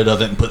get rid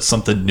of it and put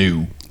something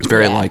new. It's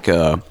very like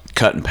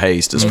cut and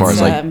paste as far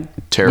as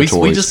like territories.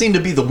 We just seem to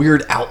be the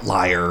weird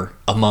outlier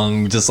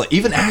among just like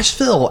even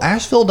Asheville.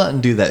 Asheville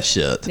doesn't do that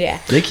shit. Yeah,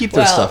 they keep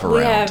their stuff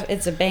around.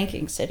 It's a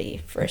banking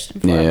city first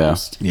and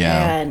foremost.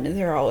 Yeah. And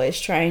they're always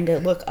trying to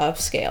look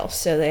upscale,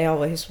 so they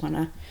always want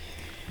to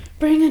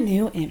bring a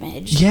new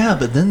image. Yeah,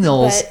 but then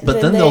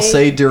they'll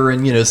say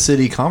during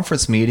city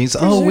conference meetings,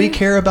 "Oh, we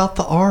care about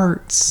the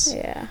arts."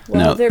 Yeah,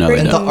 well, they're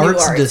bringing the new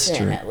arts arts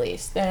district. in, at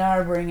least they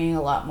are bringing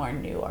a lot more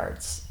new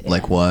arts in.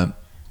 Like what?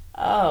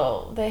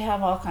 Oh, they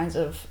have all kinds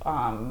of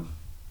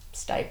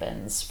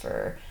stipends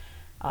for.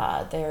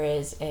 There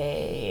is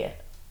a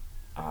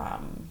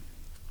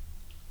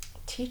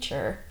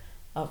teacher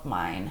of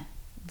mine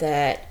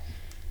that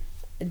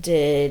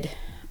did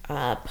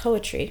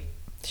poetry.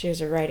 She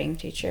was a writing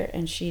teacher,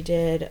 and she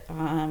did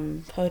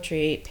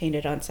poetry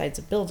painted on sides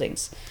of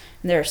buildings.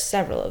 And there are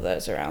several of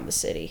those around the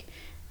city.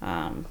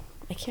 I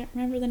can't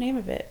remember the name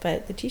of it,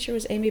 but the teacher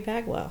was Amy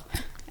Bagwell.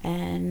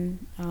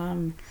 And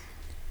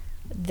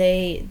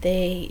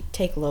they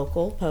take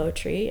local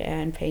poetry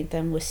and paint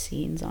them with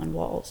scenes on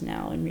walls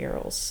now and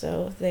murals.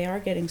 So they are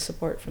getting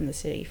support from the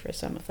city for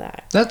some of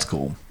that. That's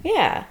cool.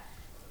 Yeah.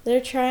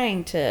 They're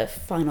trying to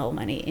funnel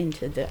money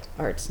into the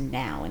arts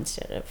now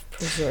instead of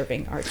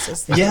preserving arts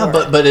as they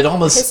were. but it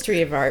almost... The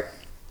history of art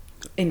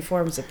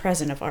informs the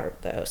present of art,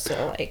 though.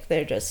 So, like,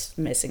 they're just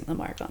missing the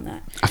mark on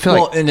that. I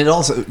feel and it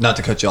also, not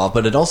to cut you off,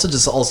 but it also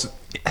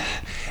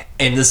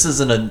and this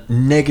isn't a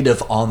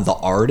negative on the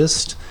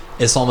artist.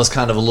 It's almost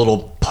kind of a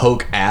little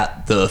poke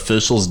at the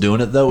officials doing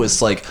it, though.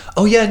 It's like,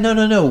 oh yeah,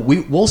 no,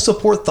 we'll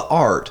support the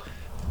art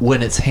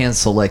when it's hand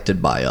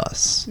selected by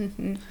us.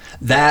 Mm-hmm.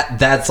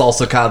 That's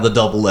also kind of the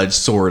double-edged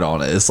sword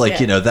on it. It's like,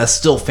 that's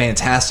still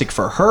fantastic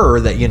for her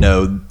that,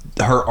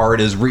 her art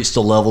has reached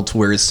a level to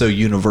where it's so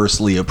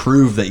universally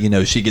approved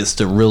that, she gets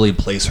to really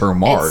place her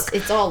mark.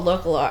 It's all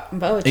local art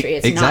and poetry.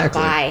 It's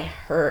exactly. not by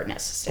her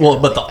necessarily.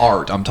 Well, but the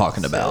art I'm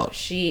talking about.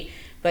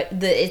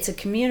 It's a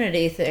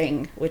community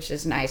thing, which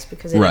is nice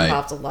because it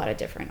involves a lot of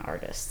different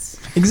artists.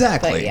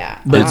 Exactly. But yeah.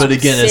 But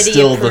again, it's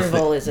still city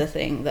approval is a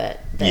thing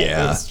that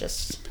is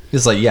just...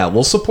 It's like, yeah,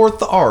 we'll support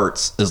the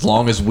arts as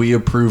long as we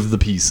approve the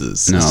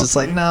pieces. No. It's just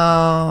like,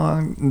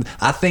 no.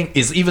 I think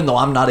is even though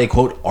I'm not a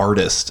quote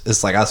artist,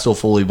 it's like I still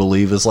fully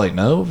believe it's like,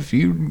 no, if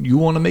you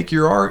want to make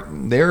your art,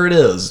 there it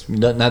is. It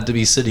doesn't have to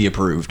be city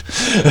approved.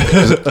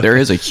 There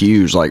is a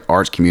huge like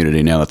arts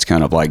community now that's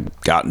kind of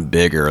like gotten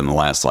bigger in the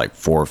last like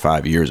 4 or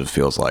 5 years. It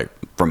feels like,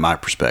 from my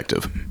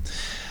perspective.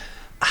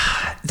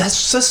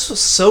 That's just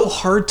so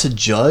hard to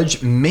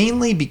judge,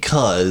 mainly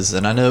because,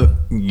 and I know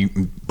you,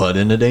 but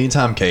in a day and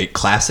time, Kate,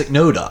 classic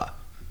Noda.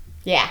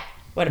 Yeah.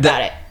 What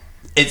about it?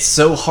 It's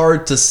so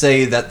hard to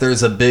say that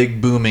there's a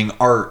big booming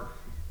art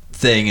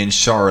thing in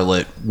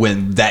Charlotte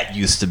when that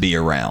used to be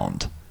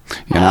around.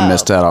 And I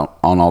missed out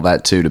on all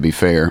that too, to be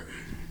fair.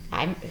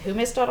 Who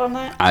missed out on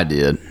that? I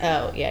did.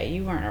 Oh, yeah,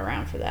 you weren't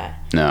around for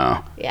that.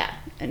 No. Yeah,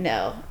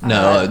 no.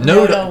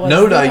 Noda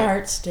was the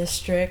arts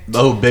district.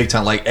 Oh, big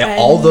time. Like,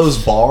 all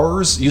those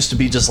bars used to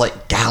be just,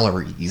 like,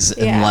 galleries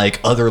and, Yeah. like,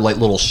 other, like,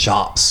 little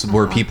shops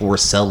where people were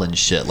selling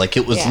shit. Like,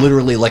 it was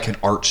literally like an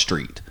art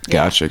street.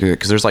 Gotcha.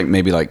 Because there's, like,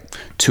 maybe, like,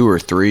 2 or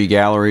 3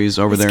 galleries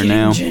over there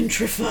now.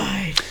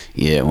 Gentrified.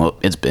 Yeah, well,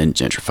 it's been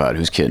gentrified.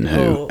 Who's kidding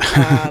who?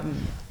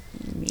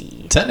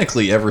 Me.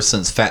 Technically, ever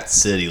since Fat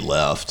City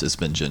left, it's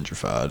been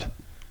gentrified.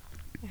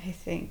 I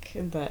think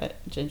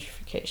that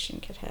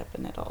gentrification could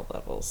happen at all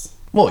levels.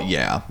 Well,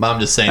 yeah, but I'm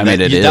just saying I mean,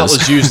 that, it that is.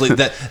 was usually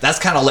that's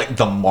kind of like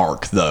the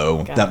mark though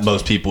that Gotcha.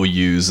 most people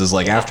use is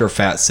like after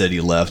Fat City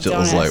left, it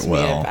was like, ask me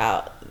well,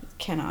 about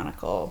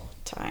canonical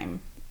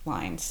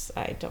timelines.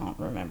 I don't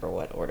remember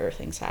what order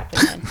things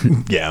happen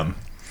in. yeah.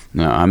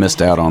 No, I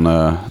missed out on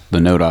the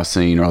Noda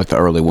scene, or like the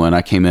early one.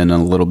 I came in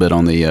a little bit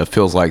on the,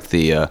 feels like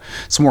the,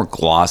 it's more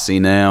glossy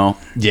now.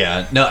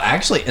 Yeah, no,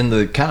 actually, and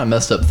the kind of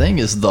messed up thing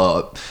is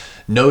the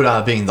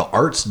Noda being the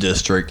arts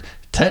district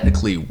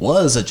technically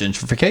was a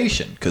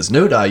gentrification because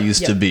Noda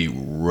used to be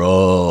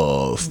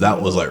rough.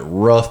 That was like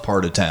rough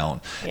part of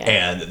town,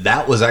 and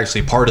that was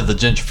actually part of the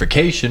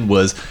gentrification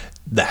was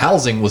the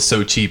housing was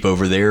so cheap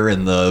over there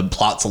and the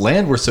plots of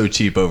land were so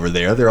cheap over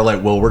there. They're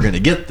like, well, we're going to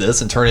get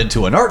this and turn it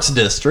into an arts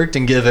district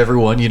and give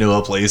everyone, you know,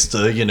 a place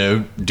to, you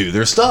know, do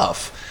their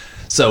stuff.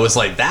 So it's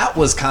like that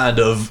was kind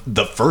of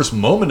the first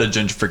moment of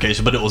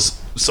gentrification, but it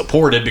was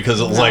supported because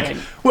it was like,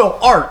 well,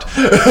 art,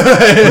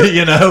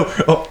 you know,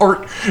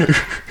 art.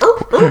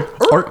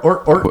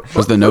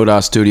 Was the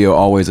Noda studio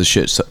always a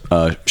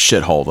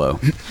shithole though?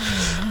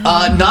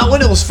 Not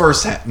when it was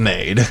first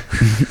made.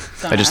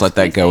 I just let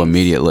that go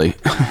immediately.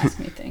 Don't ask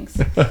me things.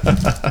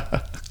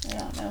 I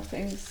don't know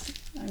things.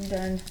 I'm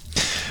done.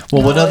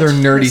 Well, what other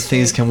Knowledge, nerdy history.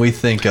 things can we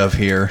think of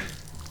here?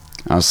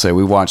 I'll say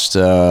we watched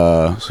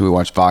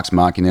Vox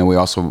Machina. We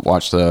also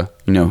watched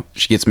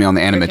she gets me on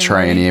the anime Rick and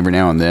train Morty. every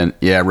now and then.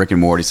 Yeah, Rick and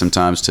Morty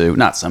sometimes too.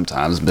 Not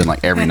sometimes. It's been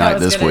like every night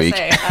this week.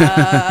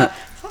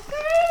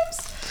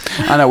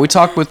 I know we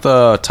talked with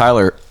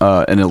Tyler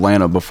in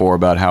Atlanta before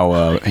about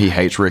how he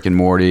hates Rick and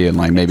Morty and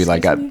like maybe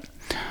like got.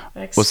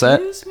 What's that?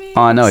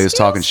 Oh, I know he was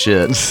talking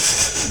shit.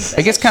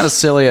 It gets kind of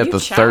silly at the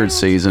third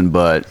season,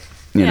 but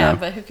you know,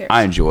 but who cares?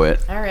 I enjoy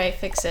it. All right,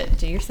 fix it.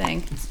 Do your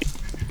thing.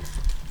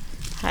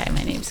 Hi,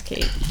 my name's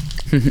Kate.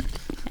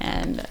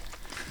 And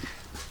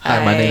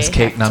Hi, my name's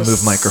Kate, and I have to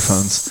move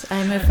microphones.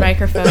 I move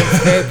microphones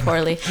very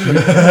poorly.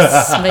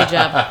 It's my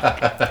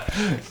job.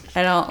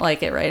 I don't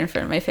like it right in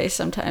front of my face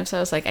sometimes. I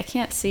was like, I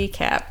can't see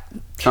Cap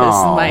because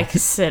Aw. the mic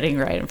is sitting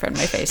right in front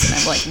of my face, and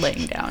I'm like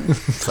laying down,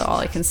 so all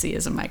I can see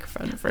is a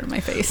microphone in front of my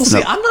face. Well,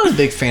 see, I'm not a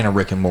big fan of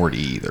Rick and Morty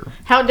either.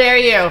 How dare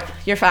you?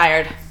 You're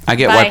fired. I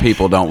get Bye. why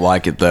people don't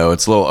like it though.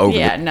 It's a little over.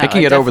 Yeah, the, no, it can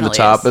it get over the definitely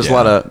top. is. There's a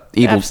lot of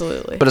evil,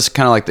 Absolutely. but it's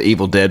kind of like the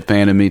Evil Dead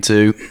fan in me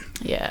too.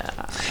 Yeah.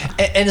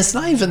 And it's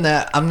not even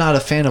that I'm not a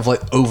fan of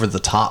like over the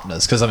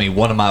topness because I mean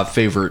one of my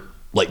favorite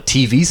like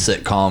TV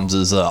sitcoms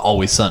is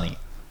Always Sunny.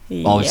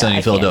 Always Sunny in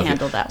I Philadelphia. can't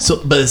handle that one.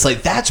 So, but it's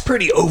like that's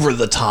pretty over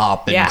the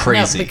top and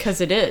crazy. No, because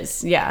it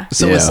is. Yeah.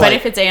 So Yeah. it's But like,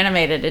 if it's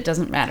animated, it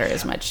doesn't matter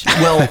as much.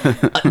 well,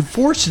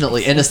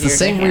 unfortunately, and it's the easier to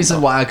same reason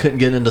handle. why I couldn't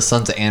get into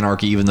Sons of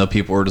Anarchy, even though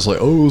people were just like,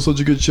 "Oh, such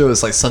a good show."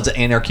 It's like Sons of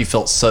Anarchy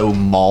felt so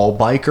mall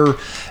biker.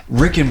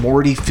 Rick and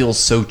Morty feels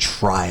so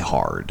try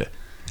hard,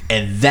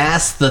 and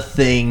that's the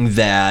thing I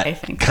that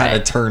think kind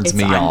of that turns it's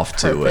me on off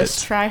to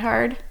purpose it. Try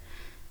hard.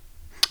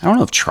 I don't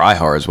know if try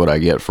hard is what I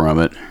get from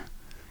it.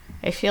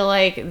 I feel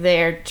like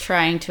they're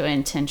trying to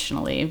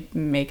intentionally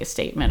make a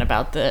statement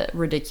about the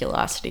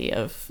ridiculosity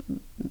of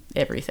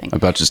everything.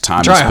 About just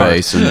time Try and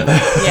hard. space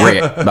and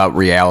about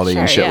reality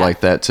and Sure, shit yeah. like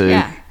that too.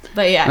 Yeah.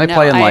 But yeah, They no,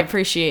 play in, I like-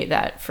 appreciate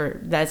that.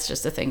 That's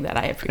just a thing that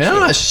I appreciate. And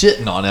I'm not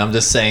shitting on it. I'm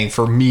just saying,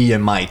 for me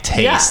and my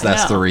taste, Yeah,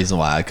 that's no. the reason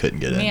why I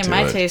couldn't get Me into and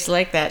my it. taste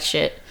like that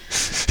shit.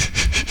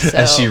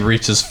 As she So,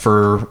 reach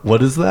for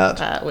what is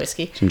that?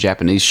 whiskey. Some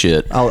Japanese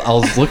shit. I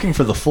was looking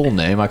for the full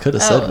name. I could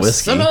have said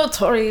whiskey.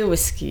 Suntory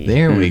whiskey.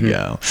 There we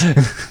go.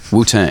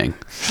 Wu Tang.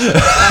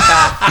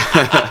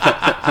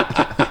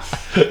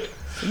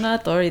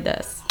 Suntory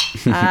desu.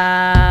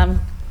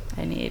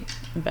 I need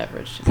a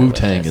beverage. to go Wu with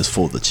Tang this. is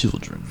for the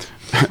children.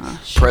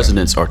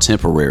 Presidents are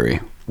temporary.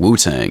 Wu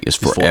Tang is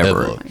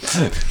forever.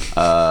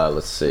 Forever.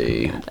 Let's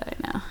see. I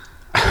know.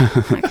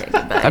 Okay,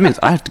 goodbye. That means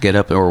I have to get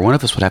up, or one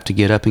of us would have to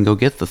get up and go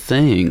get the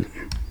thing.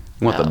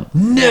 What Oh. the?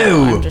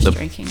 No, I'm just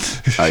drinking.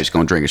 Oh, he's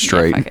going to drink it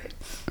straight. Yeah, fuck it.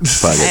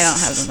 Fuck it. I don't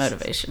have the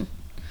motivation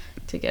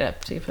to get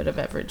up to put a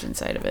beverage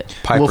inside of it.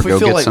 Piper, Well, if we go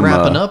feel get like some,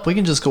 wrapping up, we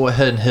can just go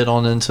ahead and hit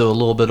on into a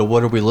little bit of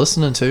what are we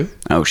listening to.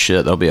 Oh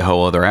shit, that'll be a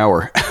whole other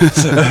hour.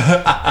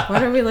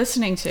 What are we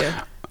listening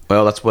to?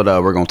 Well, that's what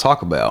we're going to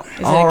talk about. Is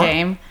it a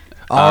game?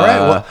 All right.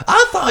 Well,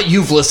 I thought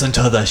you've listened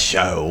to the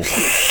show.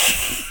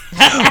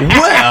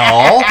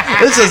 Well,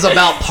 this is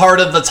about part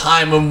of the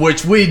time in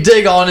which we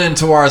dig on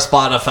into our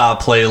Spotify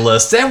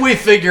playlist and we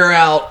figure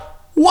out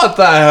what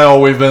the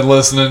hell we've been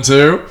listening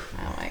to.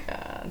 Oh my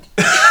god.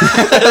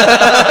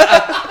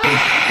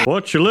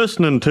 What you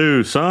listening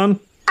to, son?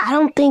 I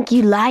don't think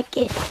you like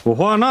it. Well,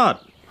 why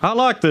not? I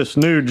like this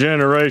new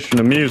generation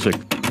of music.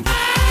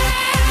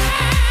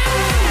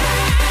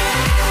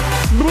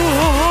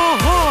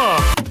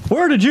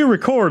 Where did you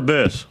record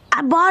this?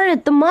 I bought it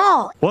at the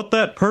mall. What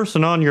that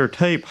person on your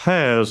tape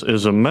has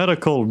is a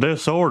medical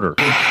disorder.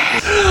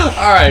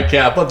 All right,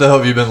 Cap, what the hell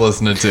have you been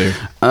listening to?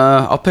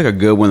 I'll pick a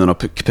good one, then I'll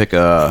pick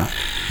a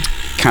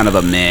kind of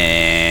a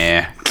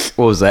meh.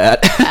 What was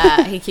that?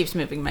 He keeps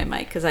moving my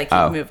mic because I keep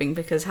Oh. moving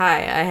because, hi,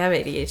 I have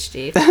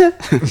ADHD.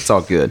 It's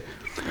all good.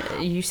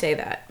 You say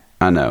that.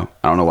 I know.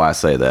 I don't know why I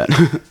say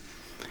that.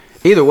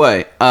 Either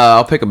way,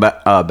 I'll pick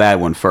a bad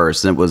one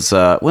first. And it was,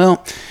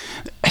 well,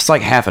 it's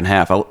like half and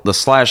half. The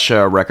Slash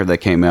record that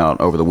came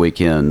out over the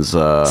weekends.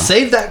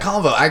 Save that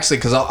convo, actually,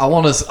 because I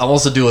want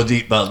us to do a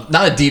deep,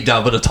 not a deep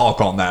dive, but a talk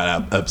on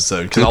that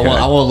episode, because Okay.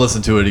 I want to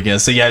listen to it again.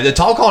 So yeah, the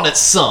talk on it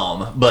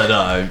some,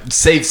 but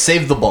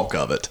save the bulk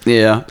of it.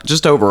 Yeah,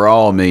 just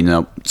overall, I mean,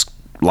 it's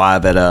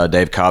live at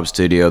Dave Cobb's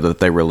studio that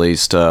they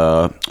released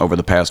over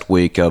the past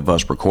week of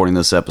us recording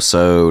this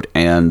episode,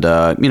 and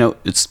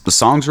it's the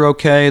songs are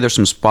okay. There's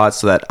some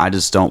spots that I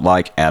just don't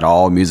like at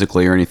all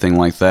musically or anything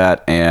like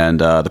that,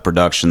 and the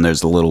production, there's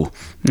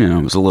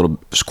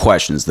there's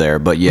questions there,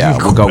 but yeah,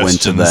 we'll go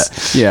into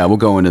that. Yeah, we'll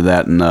go into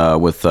that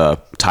and with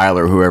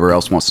Tyler, whoever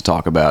else wants to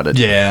talk about it.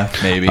 Yeah,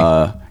 maybe.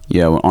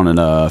 On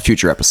a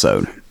future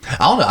episode. I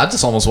don't know. I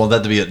just almost want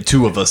that to be a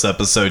two of us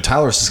episode.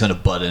 Tyler's just going to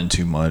butt in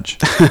too much.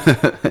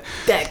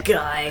 That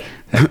guy.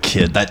 That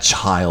kid. That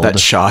child.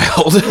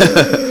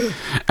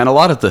 And a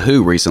lot of the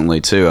Who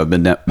recently too. I've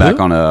been back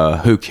on a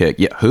Who kick.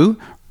 Yeah, who?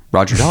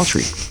 Roger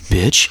Daltrey,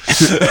 bitch.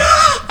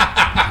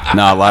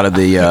 No, a lot of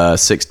the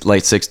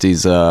late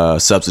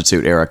 '60s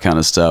substitute era kind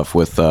of stuff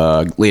with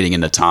leading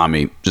into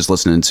Tommy. Just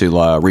listening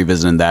to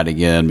revisiting that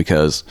again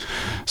because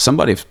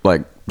somebody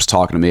was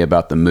talking to me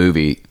about the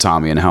movie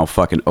Tommy and how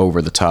fucking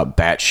over the top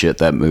batshit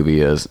that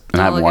movie is.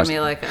 And I Don't haven't look watched. at me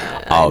like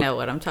I know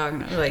what I'm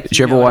talking about. Like, Did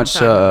you ever watch?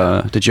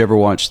 Did you ever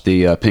watch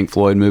the Pink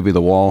Floyd movie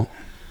The Wall?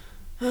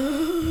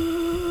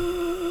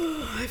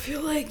 I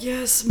feel like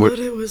yes, What- but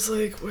it was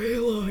like way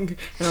long.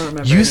 I don't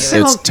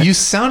remember. You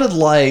sounded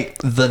like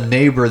the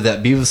neighbor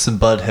that Beavis and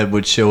Butthead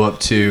would show up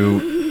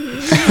to.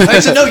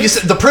 Actually, no, you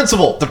said the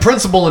principal. The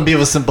principal in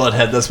Beavis and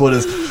Butthead. That's what it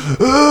is.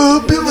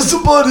 Beavis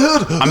and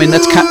Butthead. I mean,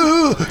 that's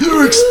kind.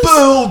 You're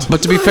expelled.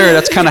 But to be fair,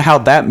 that's kind of how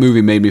that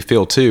movie made me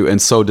feel too,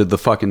 and so did the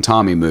fucking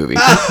Tommy movie,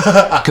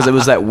 because it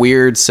was that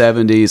weird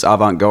 '70s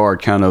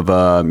avant-garde kind of,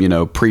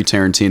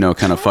 pre-Tarantino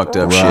kind of fucked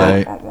up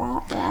shit.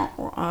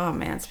 Oh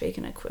man,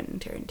 speaking of Quentin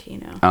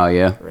Tarantino. Oh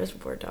yeah,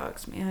 Reservoir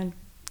Dogs, man.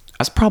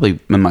 that's probably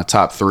in my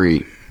top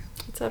 3.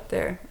 It's up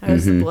there. I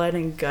was the blood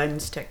and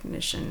guns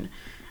technician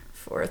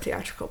for a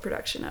theatrical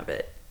production of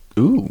it.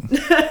 Ooh.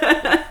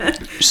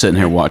 Sitting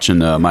here watching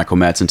Michael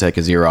Madsen take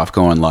his ear off,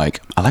 going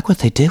like, "I like what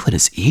they did with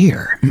his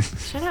ear."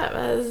 Shut up.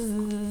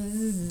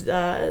 It's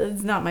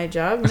not my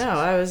job. No,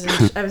 I was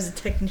a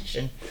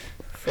technician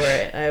for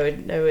it. I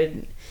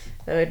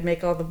would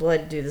make all the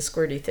blood do the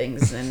squirty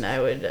things, and I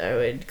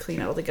would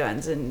clean all the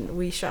guns, and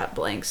we shot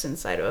blanks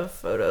inside of a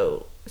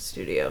photo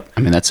studio.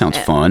 I mean, that sounds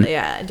And, fun.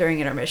 Yeah, during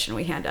intermission,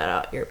 we handed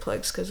out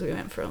earplugs because we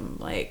went from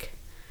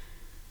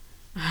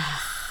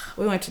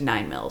we went to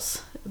 9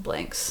 mils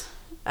blanks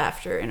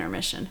after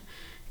intermission.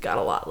 Got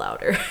a lot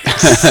louder.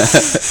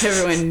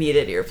 Everyone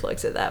needed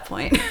earplugs at that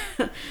point.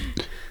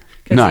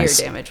 Because Nice.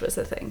 ear damage was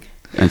a thing.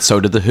 And so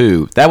did the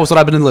Who. That was what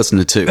I've been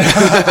listening to.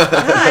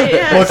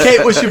 Well,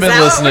 Kate, what you been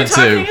listening to?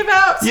 Talking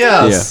about?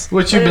 Yes. Yeah.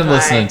 What you been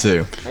listening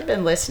to? I've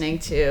been listening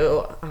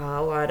to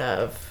a lot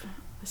of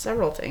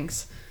several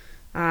things.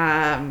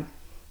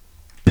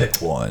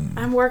 Pick one.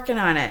 I'm working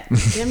on it.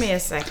 Give me a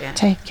second.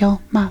 Take your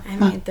mama I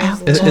mean,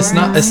 there's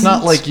out. It's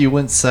not like you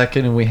went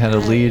second and we had a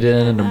lead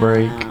in and a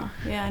break.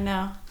 Yeah, I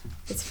know.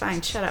 It's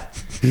fine. Shut up.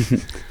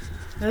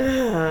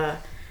 Ugh.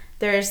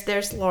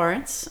 There's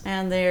Lawrence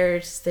and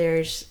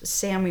there's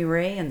Sammy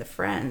Ray and the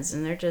Friends,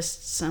 and they're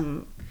just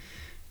some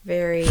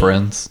very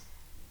Friends.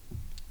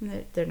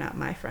 They're not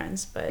my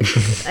friends, but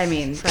I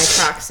mean by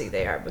proxy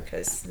they are,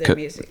 because their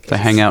music. They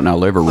hang out in our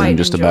living room quite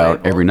just about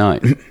enjoyable. every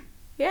night.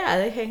 Yeah,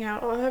 they hang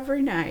out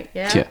every night.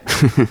 Yeah.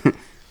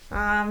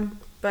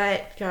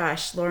 But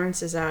gosh,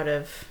 Lawrence is out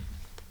of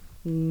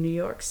New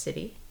York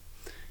City.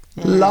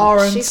 And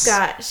Lawrence.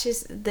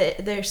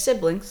 they're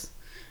siblings,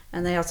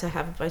 and they also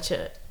have a bunch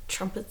of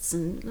trumpets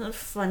and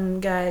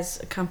fun guys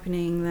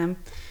accompanying them.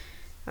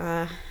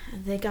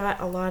 They got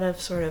a lot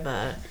of sort of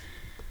a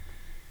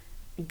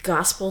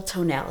gospel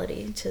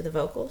tonality to the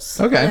vocals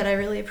that I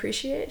really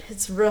appreciate.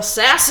 It's real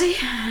sassy.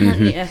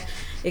 Yeah,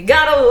 it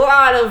got a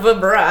lot of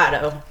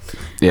vibrato.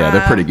 Yeah,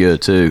 they're pretty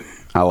good too.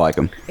 I like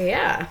them.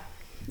 Yeah,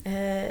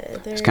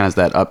 It kind of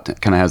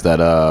has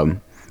that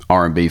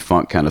R&B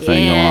funk kind of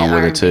thing going on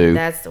with it too.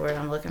 That's the word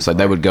I'm looking for. So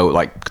they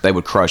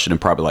would crush it in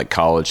probably like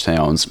college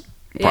towns,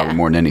 probably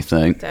more than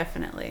anything.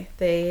 Definitely,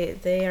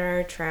 they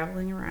are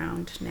traveling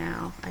around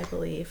now. I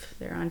believe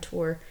they're on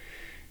tour.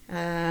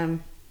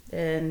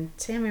 And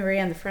Sammy Ray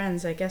and the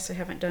Friends, I guess I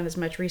haven't done as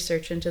much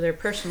research into their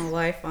personal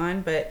life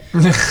on, but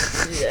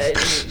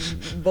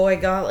boy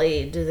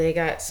golly, do they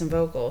got some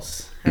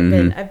vocals.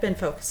 I've been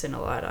focusing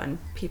a lot on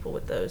people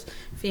with those,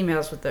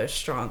 females with those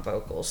strong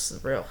vocals,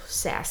 real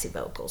sassy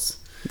vocals.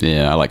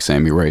 Yeah, I like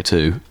Sammy Ray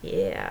too.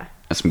 Yeah.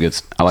 That's some good.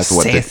 I like the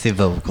what sassy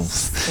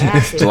vocals.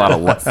 It's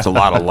a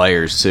lot of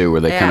layers too, where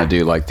they kind of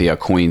do like the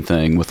Queen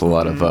thing with a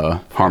lot of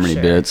harmony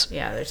bits.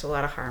 Yeah, there's a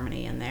lot of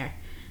harmony in there.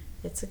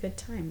 It's a good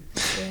time.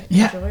 It's an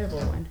enjoyable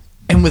one.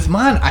 And with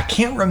mine, I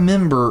can't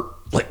remember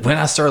like when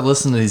I started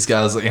listening to these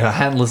guys. Like, I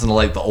hadn't listened to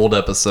like the old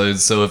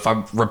episodes, so if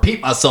I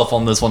repeat myself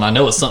on this one, I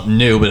know it's something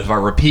new. But if I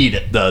repeat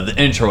it, the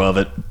intro of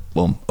it,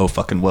 well,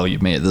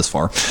 you've made it this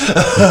far.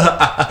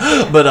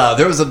 But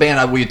there was a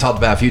band we talked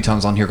about a few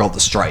times on here called The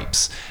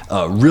Stripes.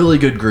 Really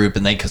good group,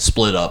 and they could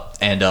split up.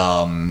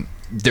 And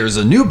there's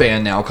a new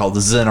band now called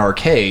the Zen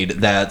Arcade.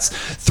 That's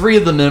 3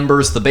 of the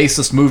members. The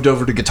bassist moved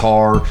over to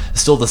guitar.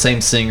 Still the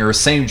same singer,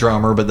 same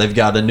drummer, but they've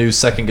got a new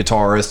second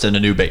guitarist and a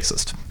new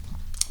bassist.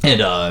 And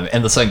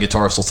the second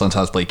guitarist will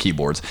sometimes play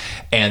keyboards.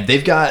 And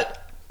they've got,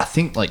 I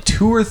think, like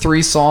 2 or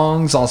 3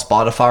 songs on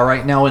Spotify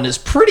right now, and it's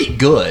pretty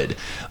good.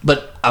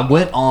 But I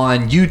went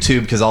on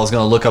YouTube because I was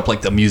going to look up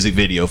like the music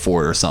video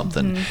for it or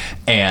something.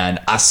 And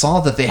I saw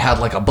that they had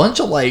like a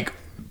bunch of like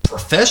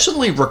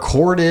professionally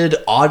recorded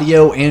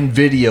audio and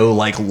video,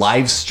 like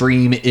live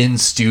stream in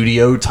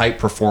studio type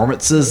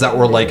performances that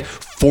were like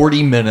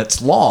 40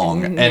 minutes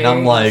long. And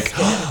I'm like,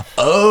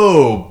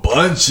 oh,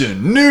 bunch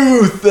of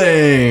new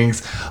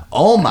things.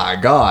 Oh my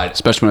God.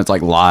 Especially when it's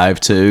like live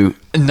too.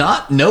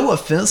 No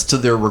offense to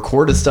their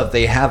recorded stuff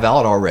they have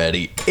out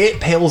already. It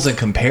pales in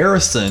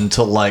comparison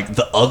to like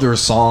the other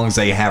songs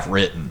they have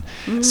written.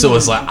 So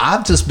it's like,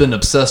 I've just been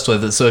obsessed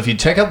with it. So if you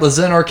check out the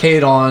Zen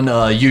Arcade on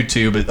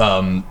YouTube,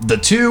 the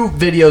 2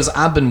 videos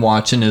I've been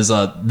watching is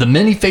The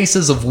Many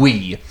Faces of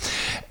We.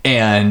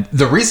 And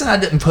the reason I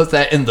didn't put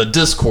that in the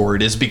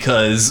Discord is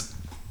because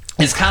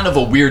it's kind of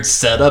a weird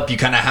setup. You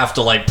kind of have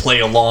to like play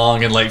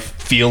along and like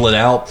feel it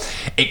out.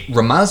 It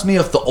reminds me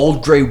of the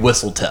old Grey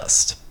Whistle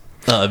Test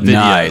video.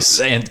 Nice.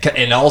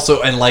 And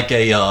also, and like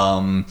a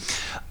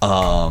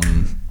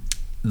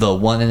the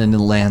one in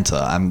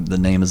Atlanta, the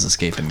name is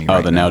escaping me.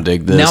 Oh, the Now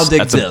Dig This. Now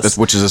Dig This,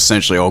 which is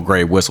essentially old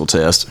Grey Whistle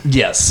Test.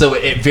 Yes, so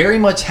it very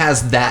much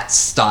has that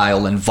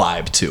style and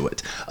vibe to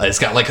it. It's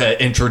got like an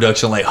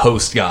introduction, like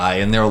host guy,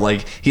 and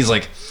he's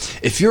like,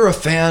 if you're a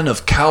fan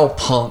of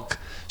cowpunk,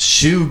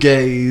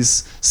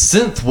 shoegaze,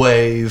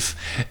 synthwave,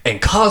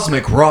 and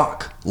cosmic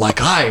rock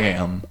like I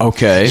am,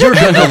 okay, you're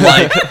gonna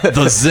like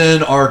the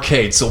Zen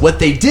Arcade. So what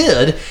they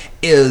did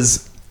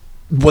is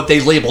what they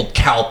labeled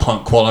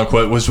cowpunk, quote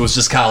unquote, was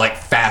just kind of like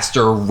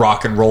faster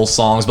rock and roll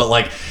songs, but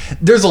like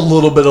there's a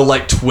little bit of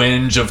like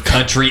twinge of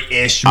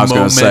country-ish I was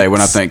moments. going to say, when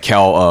I think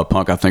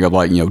punk, I think of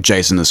like,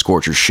 Jason the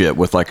Scorcher shit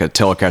with like a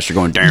Telecaster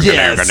going down,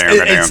 yes,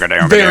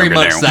 it's very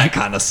much that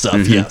kind of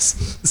stuff.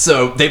 Yes.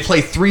 So they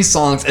play 3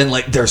 songs and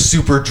like they're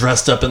super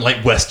dressed up in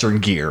like Western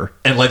gear,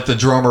 and like the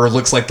drummer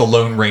looks like the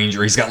Lone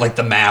Ranger. He's got like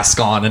the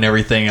mask on and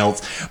everything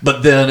else.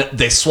 But then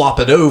they swap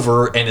it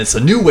over and it's a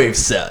new wave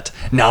set.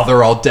 Now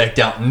they're all decked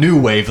out in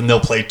new wave, and they'll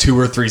play 2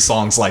 or 3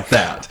 songs like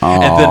that.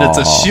 And then it's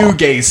a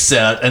shoegaze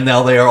set, and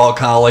now they are all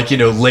kind of like,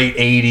 late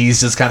 80s,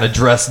 just kind of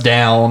dressed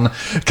down,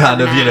 kind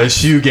of,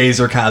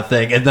 shoegazer kind of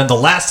thing. And then the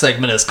last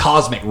segment is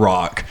cosmic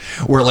rock,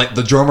 where like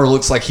the drummer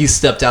looks like he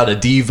stepped out of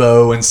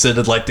Devo instead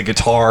of like the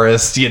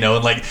guitarist,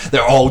 and like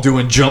they're all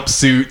doing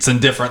jumpsuits and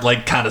different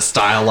like kind of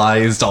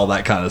stylized, all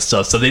that kind of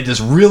stuff. So they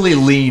just really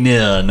lean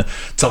in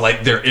to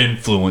like their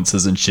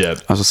influences and shit. I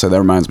was going to say, that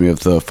reminds me of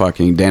the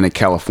fucking Danny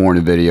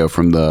California video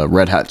from the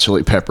Red Hot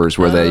Chili Peppers,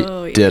 where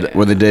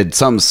they did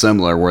something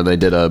similar, where they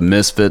did a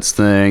Misfits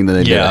thing, then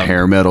they did a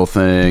hair metal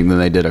thing, then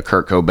they did a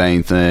Kurt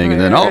Cobain thing,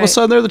 and then all of a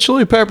sudden they're the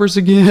Chili Peppers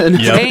again.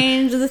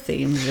 Change the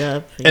themes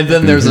up. And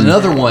then there's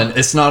another one.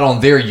 It's not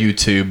on their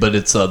YouTube, but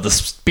it's the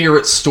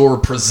Spirit Store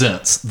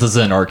presents the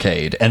Zen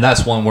Arcade, and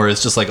that's one where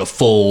it's just like a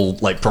full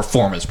like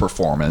performance,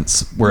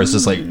 where it's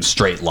just like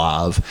straight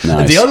live. Nice.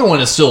 And the other one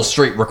is still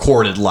straight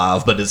recorded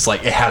live, but it's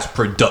like it has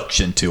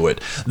production to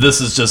it. This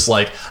is just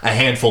like a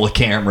handful of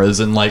cameras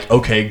and like,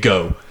 okay,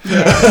 go.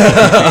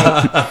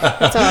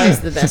 That's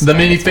always the best. The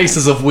Many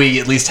Faces of We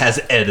at least has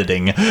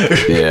editing.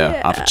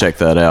 Yeah, I have to check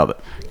that out.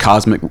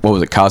 Cosmic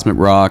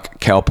Rock,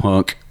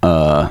 Cowpunk,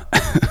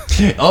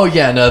 Oh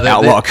yeah, no,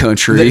 Outlaw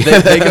Country.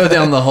 They go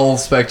down the whole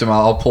spectrum.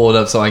 I'll pull it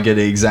up so I get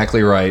it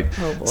exactly right.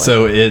 Oh, boy.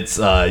 So it's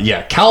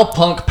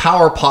cowpunk,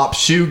 power pop,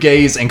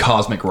 shoegaze, and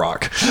cosmic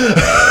rock.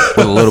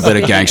 with a little bit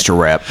of gangster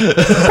rap.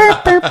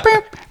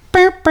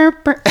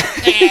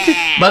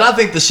 But I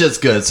think the shit's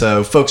good,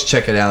 so folks,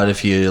 check it out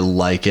if you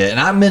like it. And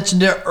I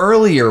mentioned it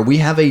earlier, we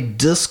have a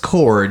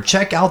Discord.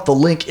 Check out the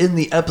link in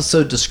the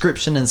episode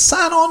description and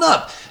sign on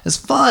up. It's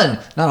fun.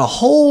 Not a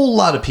whole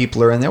lot of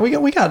people are in there.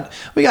 We got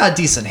a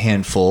decent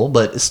handful,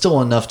 but it's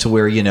still enough to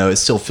where, you know, it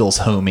still feels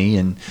homey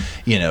and,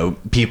 you know,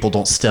 people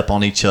don't step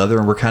on each other,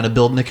 and we're kind of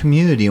building a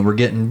community, and we're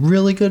getting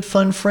really good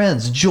fun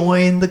friends.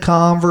 Join the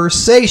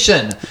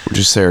conversation. We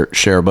just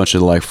share a bunch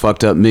of like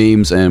fucked up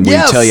memes, and we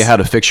tell you how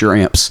to fix your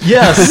amps.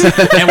 Yes.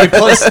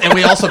 and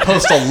we also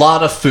post a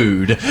lot of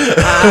food.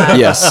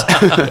 Yes.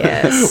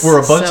 Yes.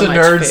 We're a bunch So of much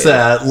nerds food.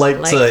 that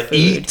like to food.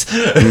 eat,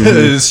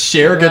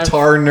 share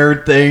guitar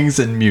nerd things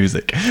and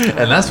music.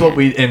 And that's what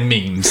and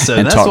memes. So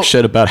And that's talk what,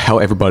 shit about how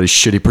everybody's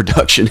shitty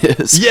production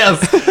is.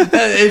 Yes.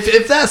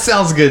 If that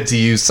sounds good to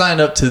you, sign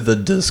up to the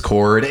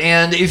Discord.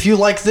 And if you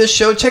like this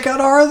show, check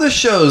out our other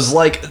shows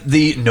like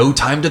the No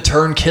Time to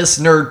Turn Kiss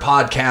Nerd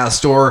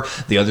podcast, or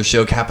the other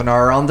show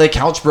Capinar on the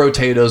Couch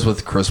Potatoes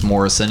with Chris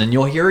Morrison, and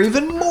you'll hear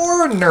even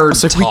more nerd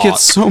It's like talk. we get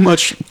so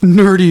much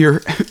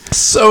nerdier.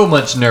 So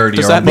much nerdier.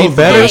 Does that on mean both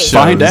better? of those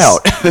Find shows.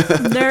 out.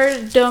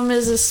 Nerddom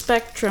is a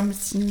spectrum.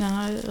 It's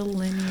not a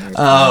linear.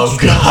 Oh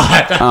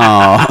God.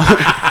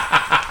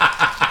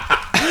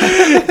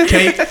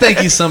 Kate,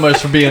 thank you so much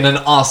for being an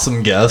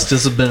awesome guest.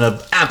 This has been an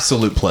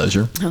absolute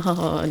pleasure.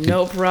 Oh,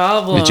 no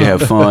problem. Did you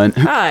have fun?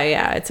 Oh,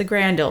 yeah. It's a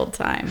grand old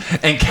time.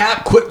 And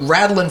Cap, quit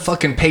rattling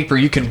fucking paper.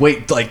 You can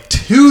wait like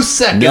 2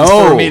 seconds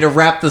No. for me to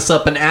wrap this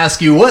up and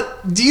ask you,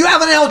 what do you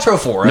have an outro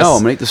for us? No,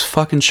 I'm gonna eat this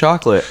fucking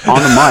chocolate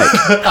on the mic.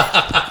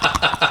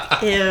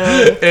 Ew. Ew.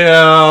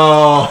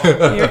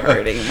 You're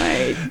hurting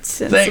my Thank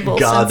sensible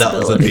God that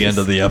was at the end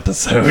of the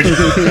episode.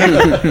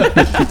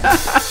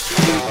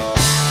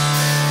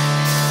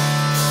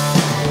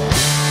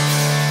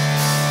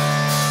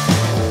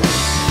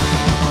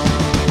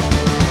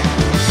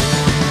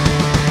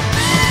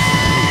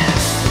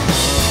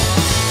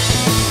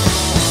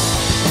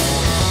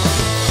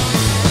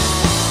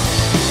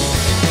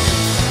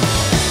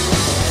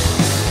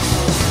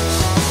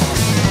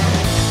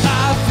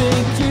 I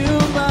think you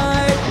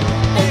might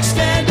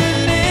extend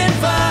an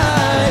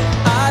invite.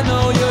 I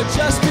know you're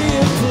just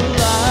being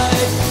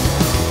polite.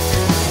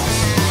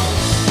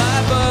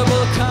 My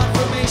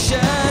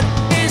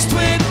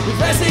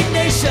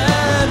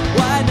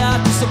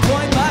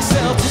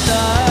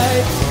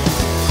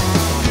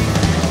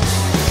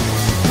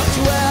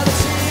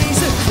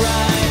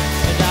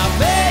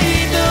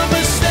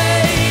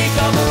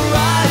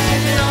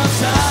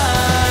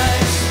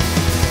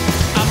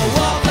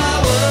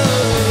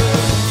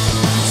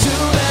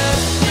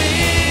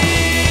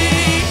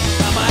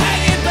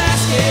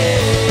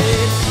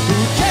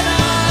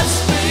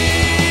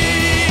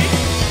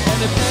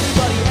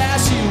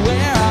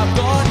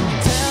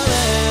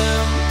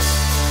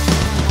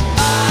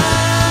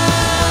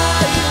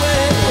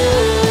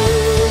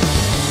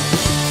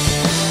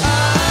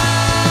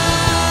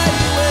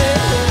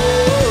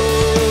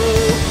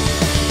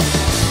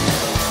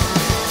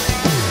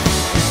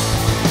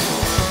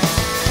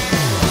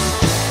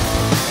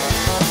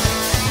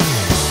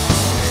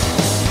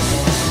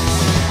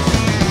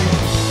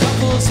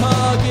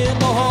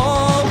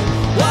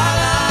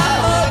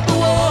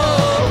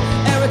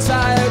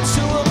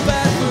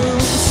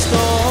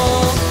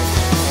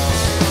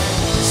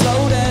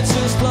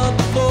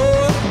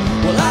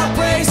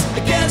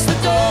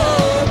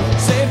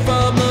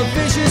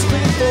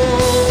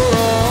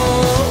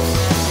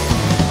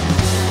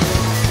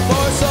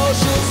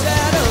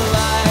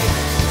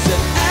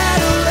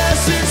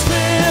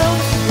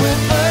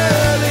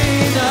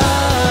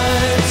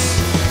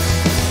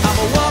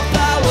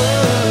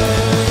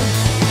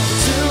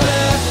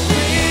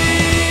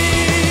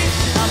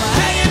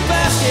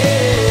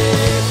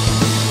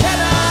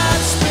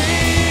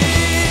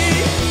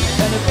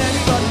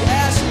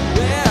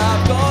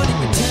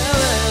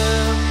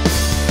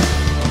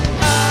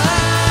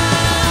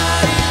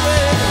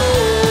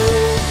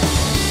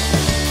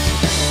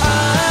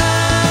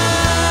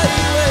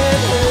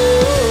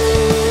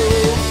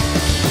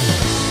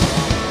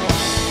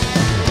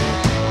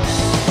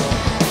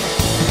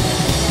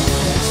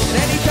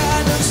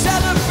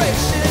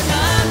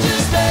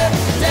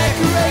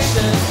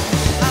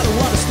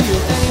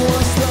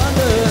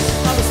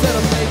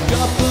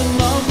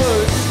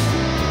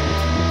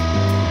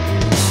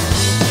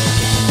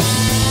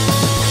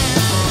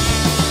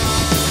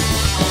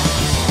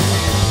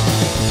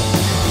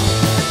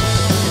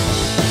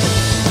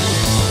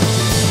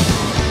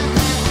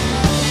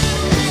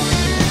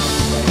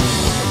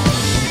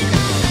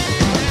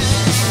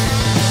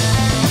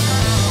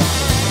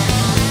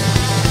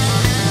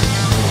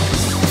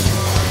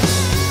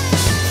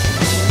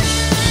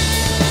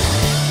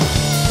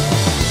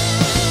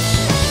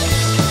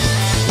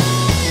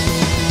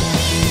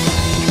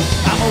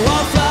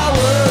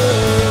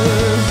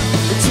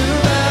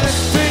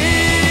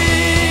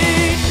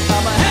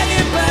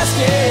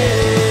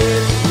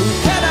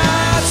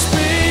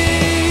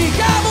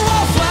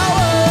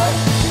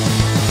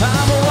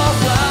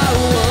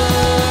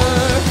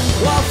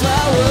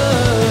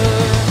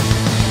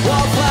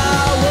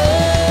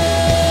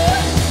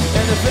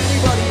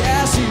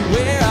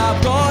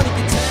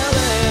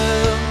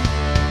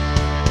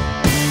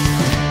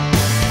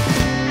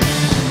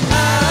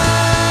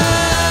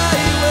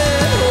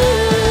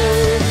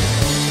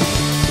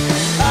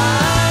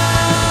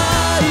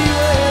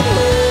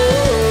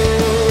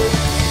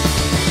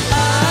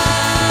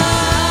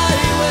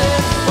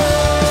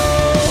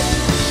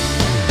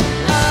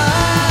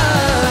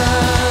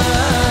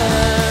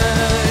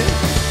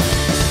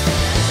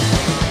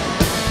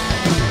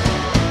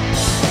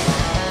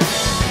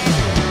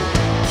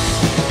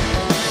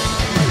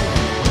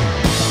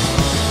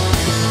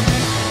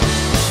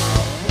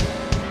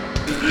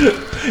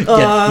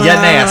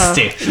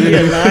nasty.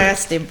 You're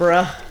nasty,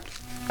 bruh.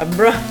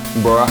 Bruh.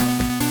 Bruh.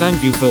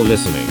 Thank you for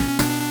listening.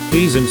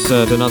 Please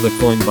insert another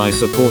coin by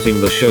supporting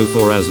the show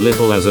for as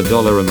little as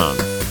 $1 a month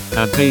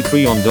at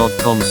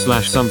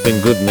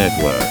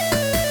patreon.com/somethinggoodnetwork.